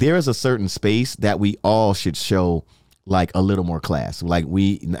there is a certain space that we all should show like a little more class.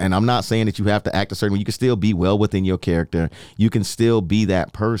 And I'm not saying that you have to act a certain way. You can still be well within your character. You can still be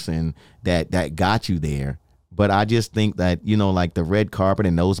that person that got you there. But I just think that, like the red carpet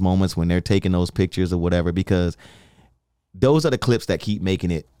and those moments when they're taking those pictures or whatever, because those are the clips that keep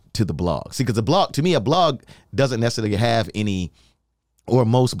making it to the blog. See, because to me, a blog doesn't necessarily have any, or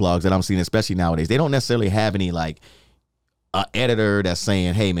most blogs that I'm seeing, especially nowadays, they don't necessarily have any like a editor that's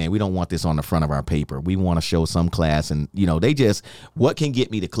saying, hey man, we don't want this on the front of our paper. We want to show some class. And they just, what can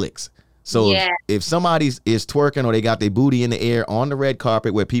get me the clicks? So if somebody is twerking or they got their booty in the air on the red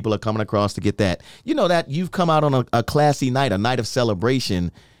carpet where people are coming across to get that, that you've come out on a classy night, a night of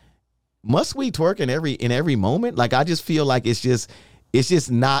celebration. Must we twerk in every moment? Like, I just feel like it's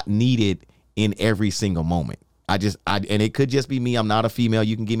just not needed in every single moment. And it could just be me. I'm not a female.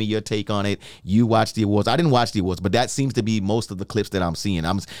 You can give me your take on it. You watch the awards. I didn't watch the awards, but that seems to be most of the clips that I'm seeing.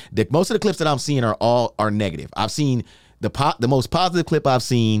 Most of the clips that I'm seeing are negative. I've seen the most positive clip I've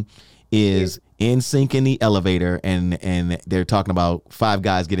seen is NSYNC in the elevator, and they're talking about 5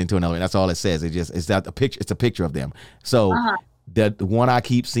 guys get into an elevator. That's all it says. It's not a picture. It's a picture of them. So the one I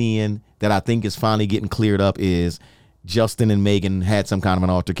keep seeing that I think is finally getting cleared up is Justin and Megan had some kind of an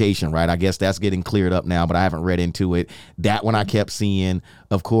altercation, right? I guess that's getting cleared up now, but I haven't read into it. That one I kept seeing.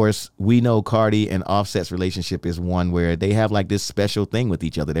 Of course, we know Cardi and Offset's relationship is one where they have like this special thing with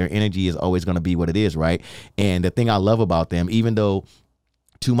each other. Their energy is always going to be what it is, right? And the thing I love about them, even though,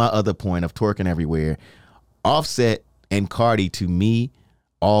 to my other point of twerking everywhere, Offset and Cardi, to me,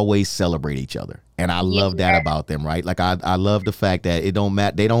 always celebrate each other. And I love that about them, right? Like, I love the fact that it don't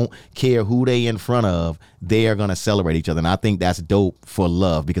matter. They don't care who they in front of. They are going to celebrate each other. And I think that's dope for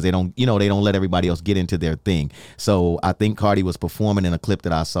love, because they don't let everybody else get into their thing. So I think Cardi was performing in a clip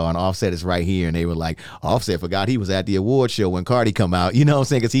that I saw, and Offset is right here. And they were like, Offset forgot he was at the award show when Cardi come out. You know what I'm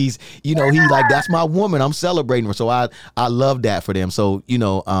saying? Because he's like, that's my woman. I'm celebrating her. So I love that for them. So,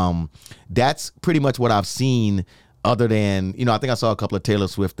 that's pretty much what I've seen. Other than, I think I saw a couple of Taylor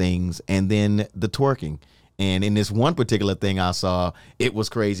Swift things, and then the twerking. And in this one particular thing I saw, it was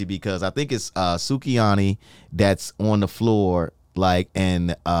crazy because I think it's Sukihana that's on the floor, like,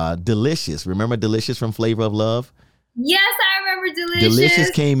 and Delicious. Remember Delicious from Flavor of Love? Yes, I remember Delicious. Delicious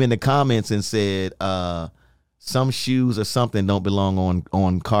came in the comments and said some shoes or something don't belong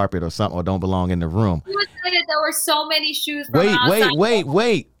on carpet or something, or don't belong in the room. You would say that there were so many shoes from outside.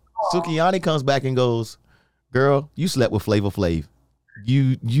 Wait. Sukihana comes back and goes, girl, you slept with Flavor Flav.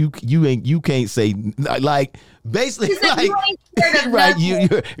 You can't say, like, basically, like, you ain't scared of right?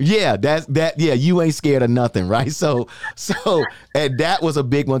 nothing. You ain't scared of nothing, right? So and that was a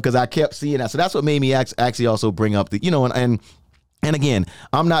big one because I kept seeing that. So that's what made me actually also bring up the, and again,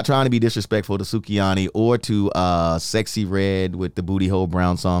 I'm not trying to be disrespectful to Sukihana or to Sexy Red with the Booty Hole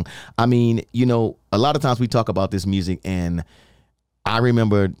Brown song. I mean, a lot of times we talk about this music, and I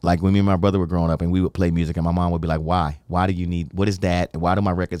remember, like, when me and my brother were growing up and we would play music, and my mom would be like, why do you need, what is that? Why do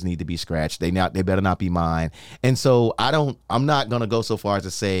my records need to be scratched? They better not be mine. And so I'm not going to go so far as to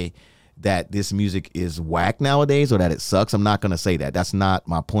say that this music is whack nowadays or that it sucks. I'm not going to say that. That's not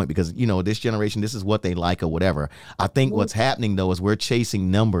my point, because, this generation, this is what they like or whatever. I think what's happening though is we're chasing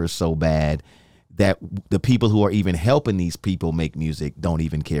numbers so bad that the people who are even helping these people make music don't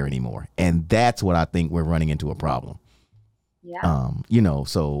even care anymore. And that's what I think we're running into a problem. Yeah.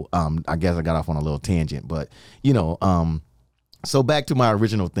 I guess I got off on a little tangent, but so back to my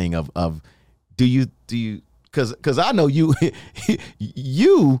original thing of do you because I know you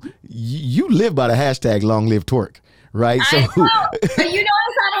you live by the hashtag long live twerk, right? I know. But you notice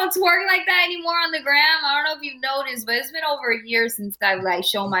I don't twerk like that anymore on the gram. I don't know if you've noticed, but it's been over a year since I've like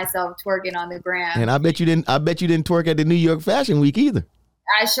shown myself twerking on the gram. And I bet you didn't twerk at the New York Fashion Week either.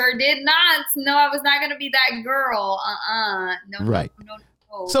 I sure did not. No, I was not going to be that girl. No, right. No.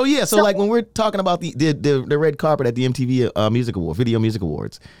 So like when we're talking about the red carpet at the MTV Video Music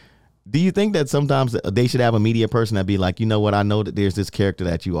Awards, do you think that sometimes they should have a media person that be like, you know what, I know that there's this character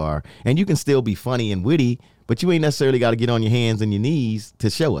that you are, and you can still be funny and witty, but you ain't necessarily got to get on your hands and your knees to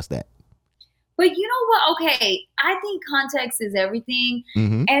show us that. But you know what? Okay, I think context is everything.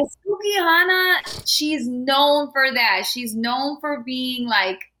 Mm-hmm. And Sukihana, she's known for that. She's known for being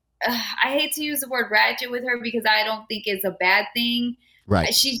like, I hate to use the word ratchet with her because I don't think it's a bad thing.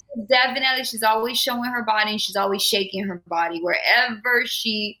 Right. She's always showing her body, and she's always shaking her body wherever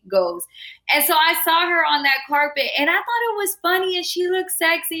she goes. And so I saw her on that carpet, and I thought it was funny, and she looked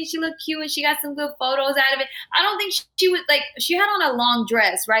sexy, she looked cute, and she got some good photos out of it. I don't think she was like, she had on a long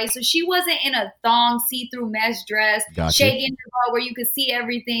dress, right? So she wasn't in a thong see-through mesh dress, Gotcha. shaking her body where you could see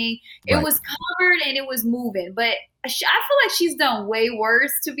everything. It Right. was covered and it was moving, but I feel like she's done way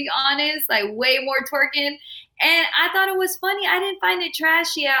worse, to be honest, like way more twerking. And I thought it was funny. I didn't find it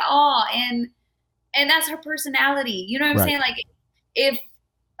trashy at all. And that's her personality. You know what I'm Right. saying? Like, if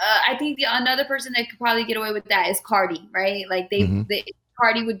I think another person that could probably get away with that is Cardi, right? Like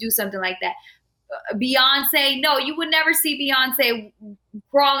Cardi would do something like that. Beyonce. No, you would never see Beyonce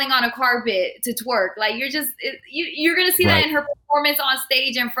crawling on a carpet to twerk. Like you're gonna see that in her performance on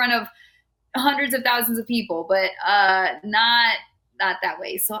stage in front of hundreds of thousands of people, but not that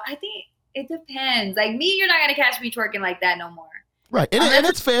way. So I think it depends. Like me, you're not gonna catch me twerking like that no more. Right. And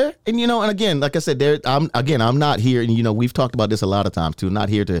it's fair. And, and again, like I said, I'm not here. And, we've talked about this a lot of times, too. Not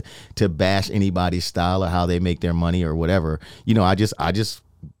here to bash anybody's style or how they make their money or whatever. I just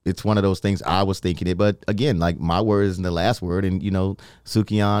it's one of those things. I was thinking it. But again, like my word isn't the last word. And,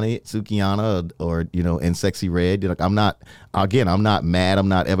 Sukihana or and Sexy Red. I'm not mad. I'm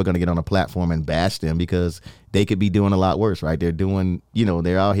not ever going to get on a platform and bash them because they could be doing a lot worse. Right. They're doing,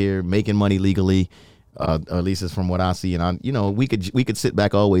 they're out here making money legally. Or at least it's from what I see, and we could sit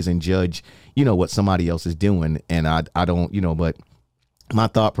back always and judge, what somebody else is doing, and I don't, but my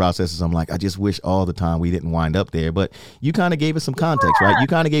thought process is I'm like, I just wish all the time we didn't wind up there. But you kind of gave us some context, right? You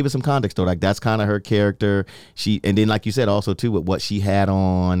kind of gave us some context, though. Like that's kind of her character. And then like you said, also too with what she had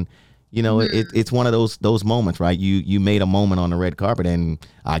on. It's one of those moments, right? You made a moment on the red carpet, and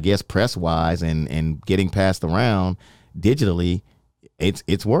I guess press wise and getting passed around digitally.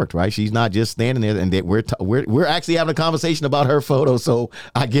 It's worked, right? She's not just standing there, and that we're actually having a conversation about her photo. So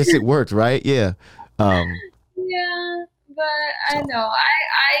I guess it worked, right? Yeah. Yeah, but I know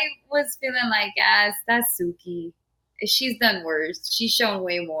I was feeling like, that's Suki. She's done worse. She's shown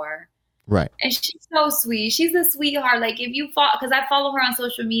way more. Right. And she's so sweet. She's a sweetheart. Like if you follow, because I follow her on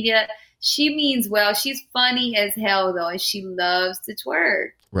social media, she means well. She's funny as hell though, and she loves to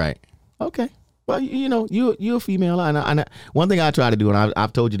twerk. Right. Okay. Well, you're a female, and one thing I try to do, and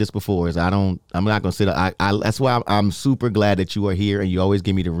I've told you this before, is I'm not gonna sit. That's why I'm super glad that you are here, and you always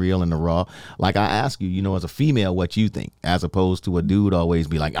give me the real and the raw. Like I ask you, as a female, what you think, as opposed to a dude always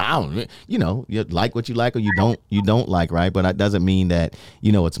be like, I don't, you like what you like or you don't like, right? But that doesn't mean that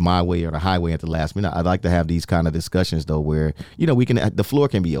it's my way or the highway at the last minute. I'd like to have these kind of discussions though, where the floor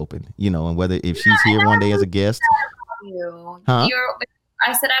can be open, and whether if she's here one day as a guest.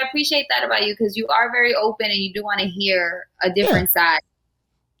 I said, I appreciate that about you because you are very open and you do want to hear a different side.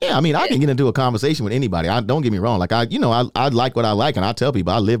 Yeah, I mean, I can get into a conversation with anybody. Don't get me wrong. Like I like what I like, and I tell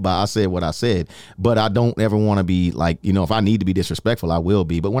people I said what I said, but I don't ever want to be like, if I need to be disrespectful, I will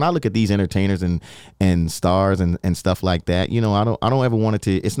be. But when I look at these entertainers and stars and stuff like that, I don't ever want it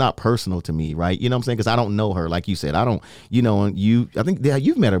to. It's not personal to me, right? You know what I'm saying? Because I don't know her, like you said. I don't, I think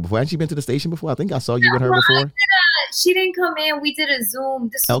you've met her before. Hasn't she been to the station before? I think I saw you with her before. She didn't come in. We did a Zoom.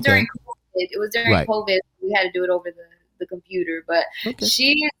 This was during COVID. It was during COVID. We had to do it over the computer, but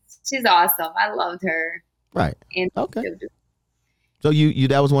she's awesome. I loved her. Right. And okay. So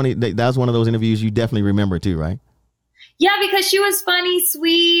that was one of those interviews you definitely remember too, right? Yeah, because she was funny,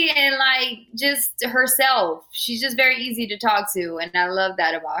 sweet, and like just herself. She's just very easy to talk to, and I love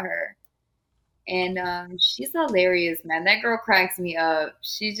that about her. And she's hilarious, man. That girl cracks me up.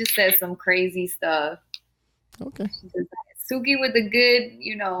 She just says some crazy stuff. Okay. Suki with the good,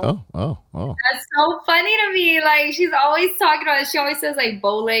 Oh. That's so funny to me. Like she's always talking about it. She always says like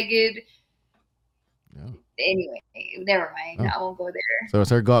bow-legged. Yeah. Anyway, never mind. I won't go there. So is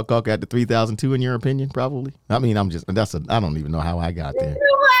her gawk at the 3002 in your opinion? Probably. I mean, I don't even know how I got there.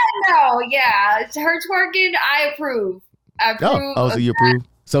 No, yeah, her twerking, I approve. So you approve?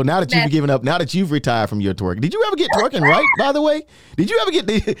 So now that you've given up, now that you've retired from your twerking, did you ever get twerking right, by the way? Did you ever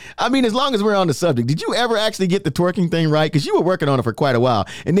as long as we're on the subject, did you ever actually get the twerking thing right? Because you were working on it for quite a while.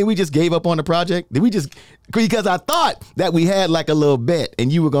 And then we just gave up on the project? Because I thought that we had like a little bet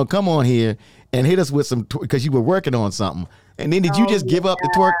and you were going to come on here and hit us with some, because you were working on something. And then did you just give up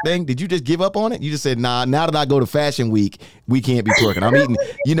the twerk thing? Did you just give up on it? You just said, nah, now that I go to Fashion Week, we can't be twerking. I'm eating,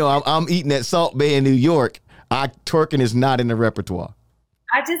 I'm eating at Salt Bay in New York. Twerking is not in the repertoire.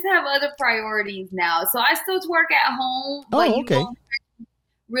 I just have other priorities now. So I still twerk at home, but you won't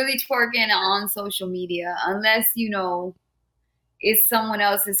really twerking on social media unless, it's someone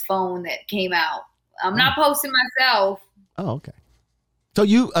else's phone that came out. I'm not posting myself. Oh, okay. So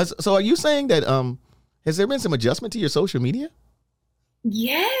are you saying that has there been some adjustment to your social media?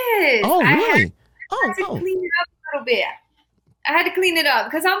 Yes. Oh, really? I had to clean it up a little bit. I had to clean it up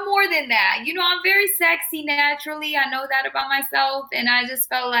because I'm more than that. I'm very sexy naturally. I know that about myself, and I just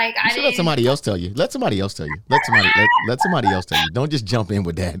felt like I didn't. Let somebody else tell you. Let somebody else tell you. Let somebody else tell you. Don't just jump in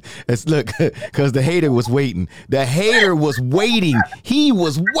with that. Look, because the hater was waiting. The hater was waiting. He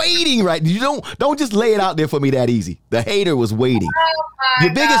was waiting, right? You don't just lay it out there for me that easy. The hater was waiting. Oh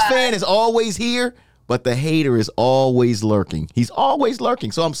Your biggest fan is always here. But the hater is always lurking. He's always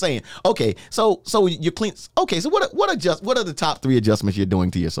lurking. So I'm saying, okay, so you're clean. Okay, so what are the top 3 adjustments you're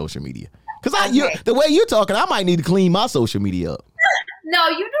doing to your social media? Because the way you're talking, I might need to clean my social media up. No,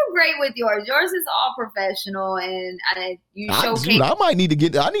 you do great with yours. Yours is all professional, and you showcase. Dude, I need to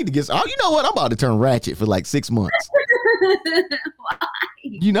get. Oh, you know what? I'm about to turn ratchet for like 6 months. Why?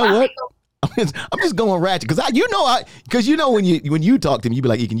 You know what? I'm just going ratchet because when you talk to me, you be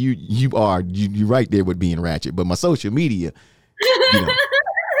like, you right there with being ratchet. But my social media, you know,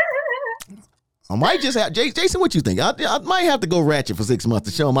 I might just have Jason. What you think? I might have to go ratchet for 6 months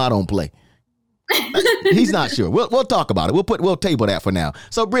to show him I don't play. He's not sure. We'll talk about it. We'll table that for now.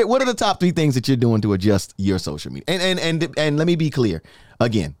 So, Britt, what are the top 3 things that you're doing to adjust your social media? And let me be clear.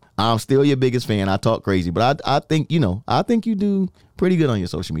 Again, I'm still your biggest fan. I talk crazy, but I think you do pretty good on your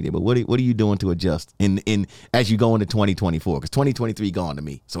social media. But what are you doing to adjust in as you go into 2024? Because 2023 gone to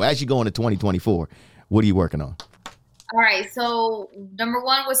me. So as you go into 2024, what are you working on? All right, so number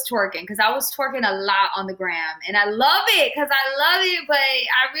 1 was twerking, because I was twerking a lot on the gram, and I love it because I love it, but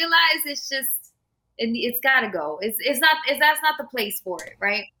I realize it's got to go. That's not the place for it,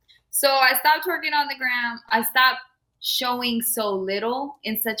 right? So I stopped twerking on the gram. I stopped showing so little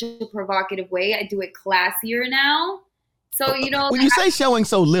in such a provocative way. I do it classier now. So, when you say showing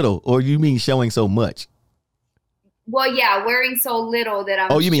so little, or you mean showing so much? Well, yeah, wearing so little that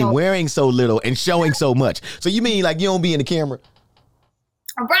I'm. Oh, you mean wearing so little and showing so much? So you mean like you don't be in the camera?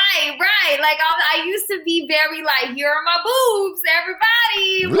 Right. Like I used to be very like, here are my boobs,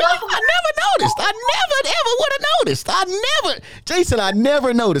 everybody. Really? I never noticed. I never ever would have noticed. Jason, I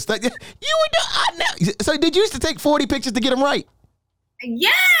never noticed. Like, so did you used to take 40 pictures to get them right?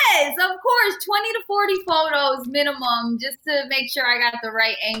 Yes, of course, 20 to 40 photos minimum, just to make sure I got the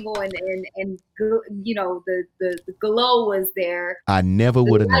right angle and the glow was there. I never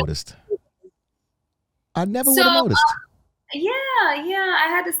would have noticed. I never would have noticed. Yeah, I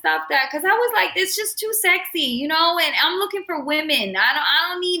had to stop that because I was like, it's just too sexy, and I'm looking for women. I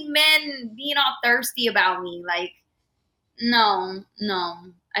don't need men being all thirsty about me. Like, no.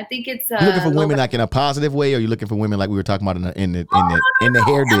 I think it's you looking for women like in a positive way, or are you looking for women like we were talking about in the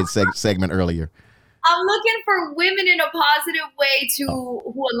hair did segment earlier? I'm looking for women in a positive way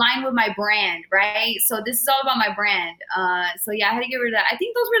who align with my brand, right? So this is all about my brand. So yeah, I had to get rid of that. I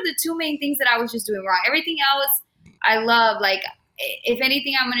think those were the 2 main things that I was just doing wrong. Everything else I love. Like, if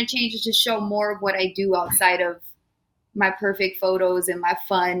anything I'm going to change is to show more of what I do outside of my perfect photos and my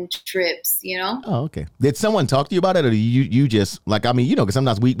fun trips, Oh, okay. Did someone talk to you about it, or do you just like, because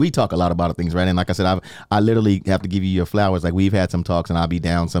sometimes we talk a lot about things, right? And like I said, I literally have to give you your flowers. Like, we've had some talks and I'll be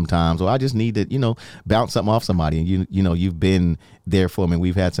down sometimes, or I just need to, bounce something off somebody. And you've been there for me.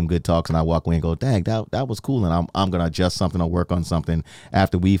 We've had some good talks, and I walk away and go, dang, that was cool. And I'm going to adjust something or work on something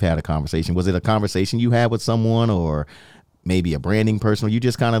after we've had a conversation. Was it a conversation you had with someone, or maybe a branding person, or you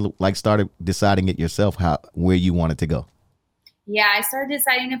just kind of like started deciding it yourself where you wanted to go? Yeah, I started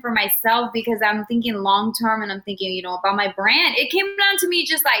deciding it for myself because I'm thinking long term, and I'm thinking, about my brand. It came down to me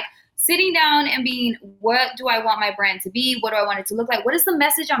just like sitting down and being, what do I want my brand to be? What do I want it to look like? What is the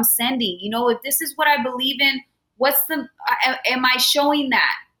message I'm sending? If this is what I believe in, am I showing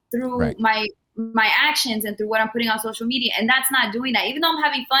that through my actions and through what I'm putting on social media? And that's not doing that. Even though I'm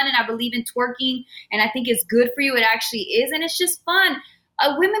having fun and I believe in twerking and I think it's good for you, it actually is. And it's just fun.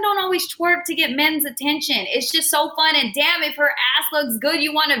 Women don't always twerk to get men's attention. It's just so fun. And damn, if her ass looks good,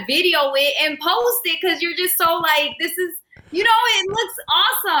 you want to video it and post it because you're just so like, this is, it looks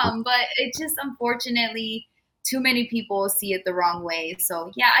awesome. But it just, unfortunately, too many people see it the wrong way.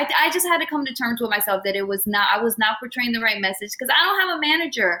 So yeah, I just had to come to terms with myself that I was not portraying the right message because I don't have a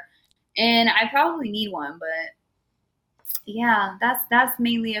manager, and I probably need one. But yeah, that's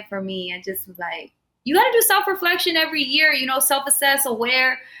mainly it for me. I just was like, you got to do self-reflection every year, self-assess,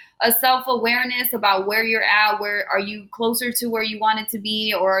 self-awareness about where you're at. Where are you closer to where you want it to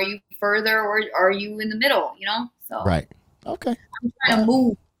be, or are you further, or are you in the middle, So right. Okay. I'm trying to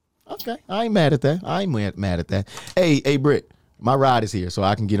move. Okay. I ain't mad at that. Hey, Britt, my ride is here, so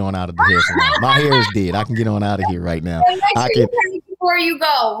I can get on out of the hair salon. My hair is dead. I can get on out of here right now. Make sure you pay before you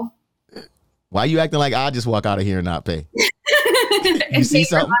go. Why you acting like I just walk out of here and not pay? You see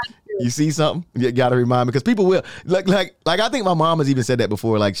something? You see something? You got to remind me, because people will like I think my mom has even said that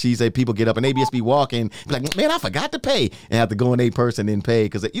before. Like, she said people get up and they just be walking, be like, man, I forgot to pay, and have to go in a person and pay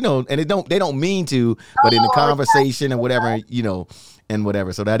because and they don't mean to, but in the conversation and whatever, and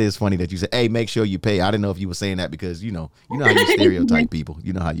whatever. So that is funny that you said, hey, make sure you pay. I didn't know if you were saying that because you know how you stereotype people.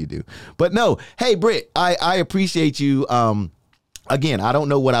 You know how you do. But no, hey, Britt, I appreciate you. Again, I don't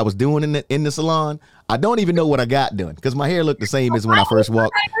know what I was doing in the salon. I don't even know what I got done because my hair looked the same as when I first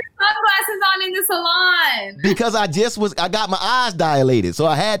walked. Sunglasses on in the salon? Because I got my eyes dilated, so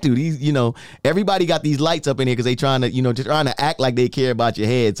I had to. These, everybody got these lights up in here because they trying to act like they care about your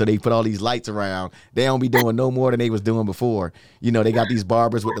head, so they put all these lights around. They don't be doing no more than they was doing before. They got these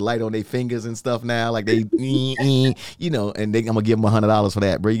barbers with the light on their fingers and stuff now, like they, and I'm gonna give them $100 for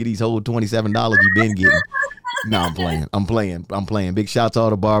that. Bro, you get these whole $27 you've been getting. No, I'm playing. Big shout to all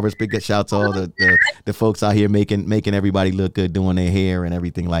the barbers. Big shout to all the folks out here making everybody look good, doing their hair and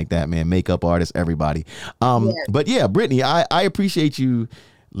everything like that, man. Makeup artists, everybody. Yes. But yeah, Brittany, I appreciate you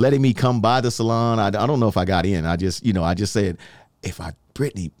letting me come by the salon. I don't know if I got in. I just said,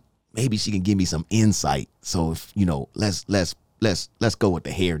 Brittany, maybe she can give me some insight. So if, let's go with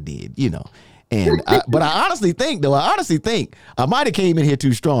the hair did, And but I honestly think I might have came in here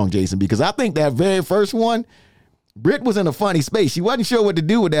too strong, Jason, because I think that very first one, Britt was in a funny space. She wasn't sure what to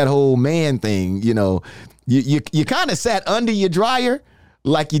do with that whole man thing. You kind of sat under your dryer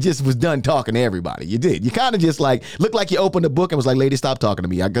like you just was done talking to everybody. You did. You kind of just looked like you opened a book and was like, lady, stop talking to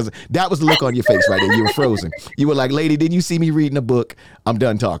me. Because that was the look on your face right there. You were frozen. You were like, lady, didn't you see me reading a book? I'm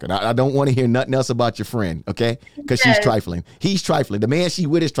done talking. I don't want to hear nothing else about your friend, okay? Because she's trifling. He's trifling. The man she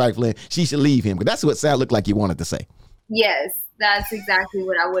with is trifling. She should leave him. But that's what Sam looked like you wanted to say. Yes, that's exactly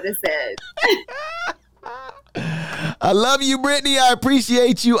what I would have said. I love you, Brittany. I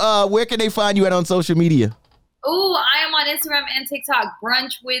appreciate you. Where can they find you at on social media? Oh, I am on Instagram and TikTok.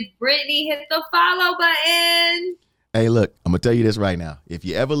 Brunch with Brittany. Hit the follow button. Hey, look, I'm going to tell you this right now. If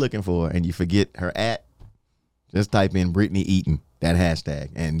you're ever looking for her and you forget her @ just type in Brittany Eaton, that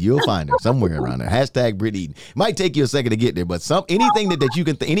hashtag, and you'll find her somewhere around there. Hashtag Brittany Eaton. Might take you a second to get there, but anything that you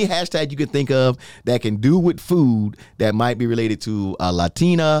can, any hashtag you can think of that can do with food that might be related to a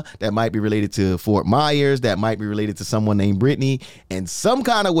Latina, that might be related to Fort Myers, that might be related to someone named Brittany, and some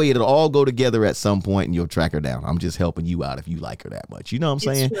kind of way it'll all go together at some point and you'll track her down. I'm just helping you out if you like her that much. You know what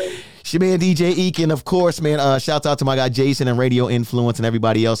I'm saying? It's your man DJ Eakin, of course, man. Shouts out to my guy Jason and Radio Influence and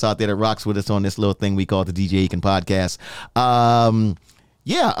everybody else out there that rocks with us on this little thing we call the DJ Eakin podcast.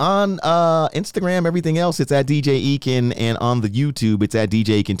 Yeah, on Instagram, everything else, it's at DJ Eakin, and on the YouTube, it's at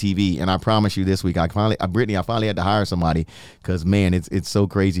DJ Eakin TV. And I promise you, this week, Brittany, I finally had to hire somebody because, man, it's so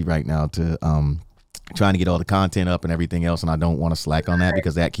crazy right now to trying to get all the content up and everything else, and I don't want to slack on that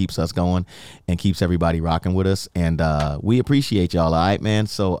because that keeps us going and keeps everybody rocking with us. And we appreciate y'all, all right, man?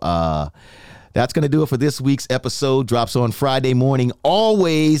 So that's going to do it for this week's episode. Drops on Friday morning,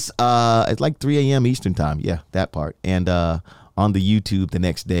 always. It's like 3 a.m. Eastern time. Yeah, that part. And on the YouTube the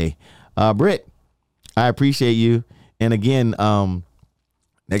next day. Britt, I appreciate you. And again,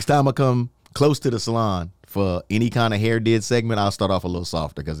 next time I come close to the salon for any kind of hair did segment, I'll start off a little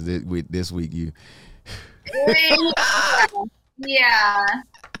softer because this week you... Yeah.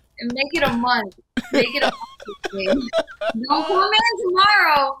 Make it a month. Make it a month. Don't come in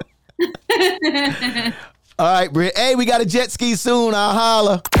tomorrow. All right, Britt. Hey, we got a jet ski soon. I'll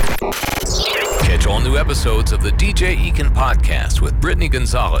holla. Catch all new episodes of the DJ Eakin podcast with Brittany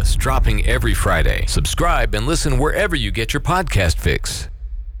Gonzalez dropping every Friday. Subscribe and listen wherever you get your podcast fix.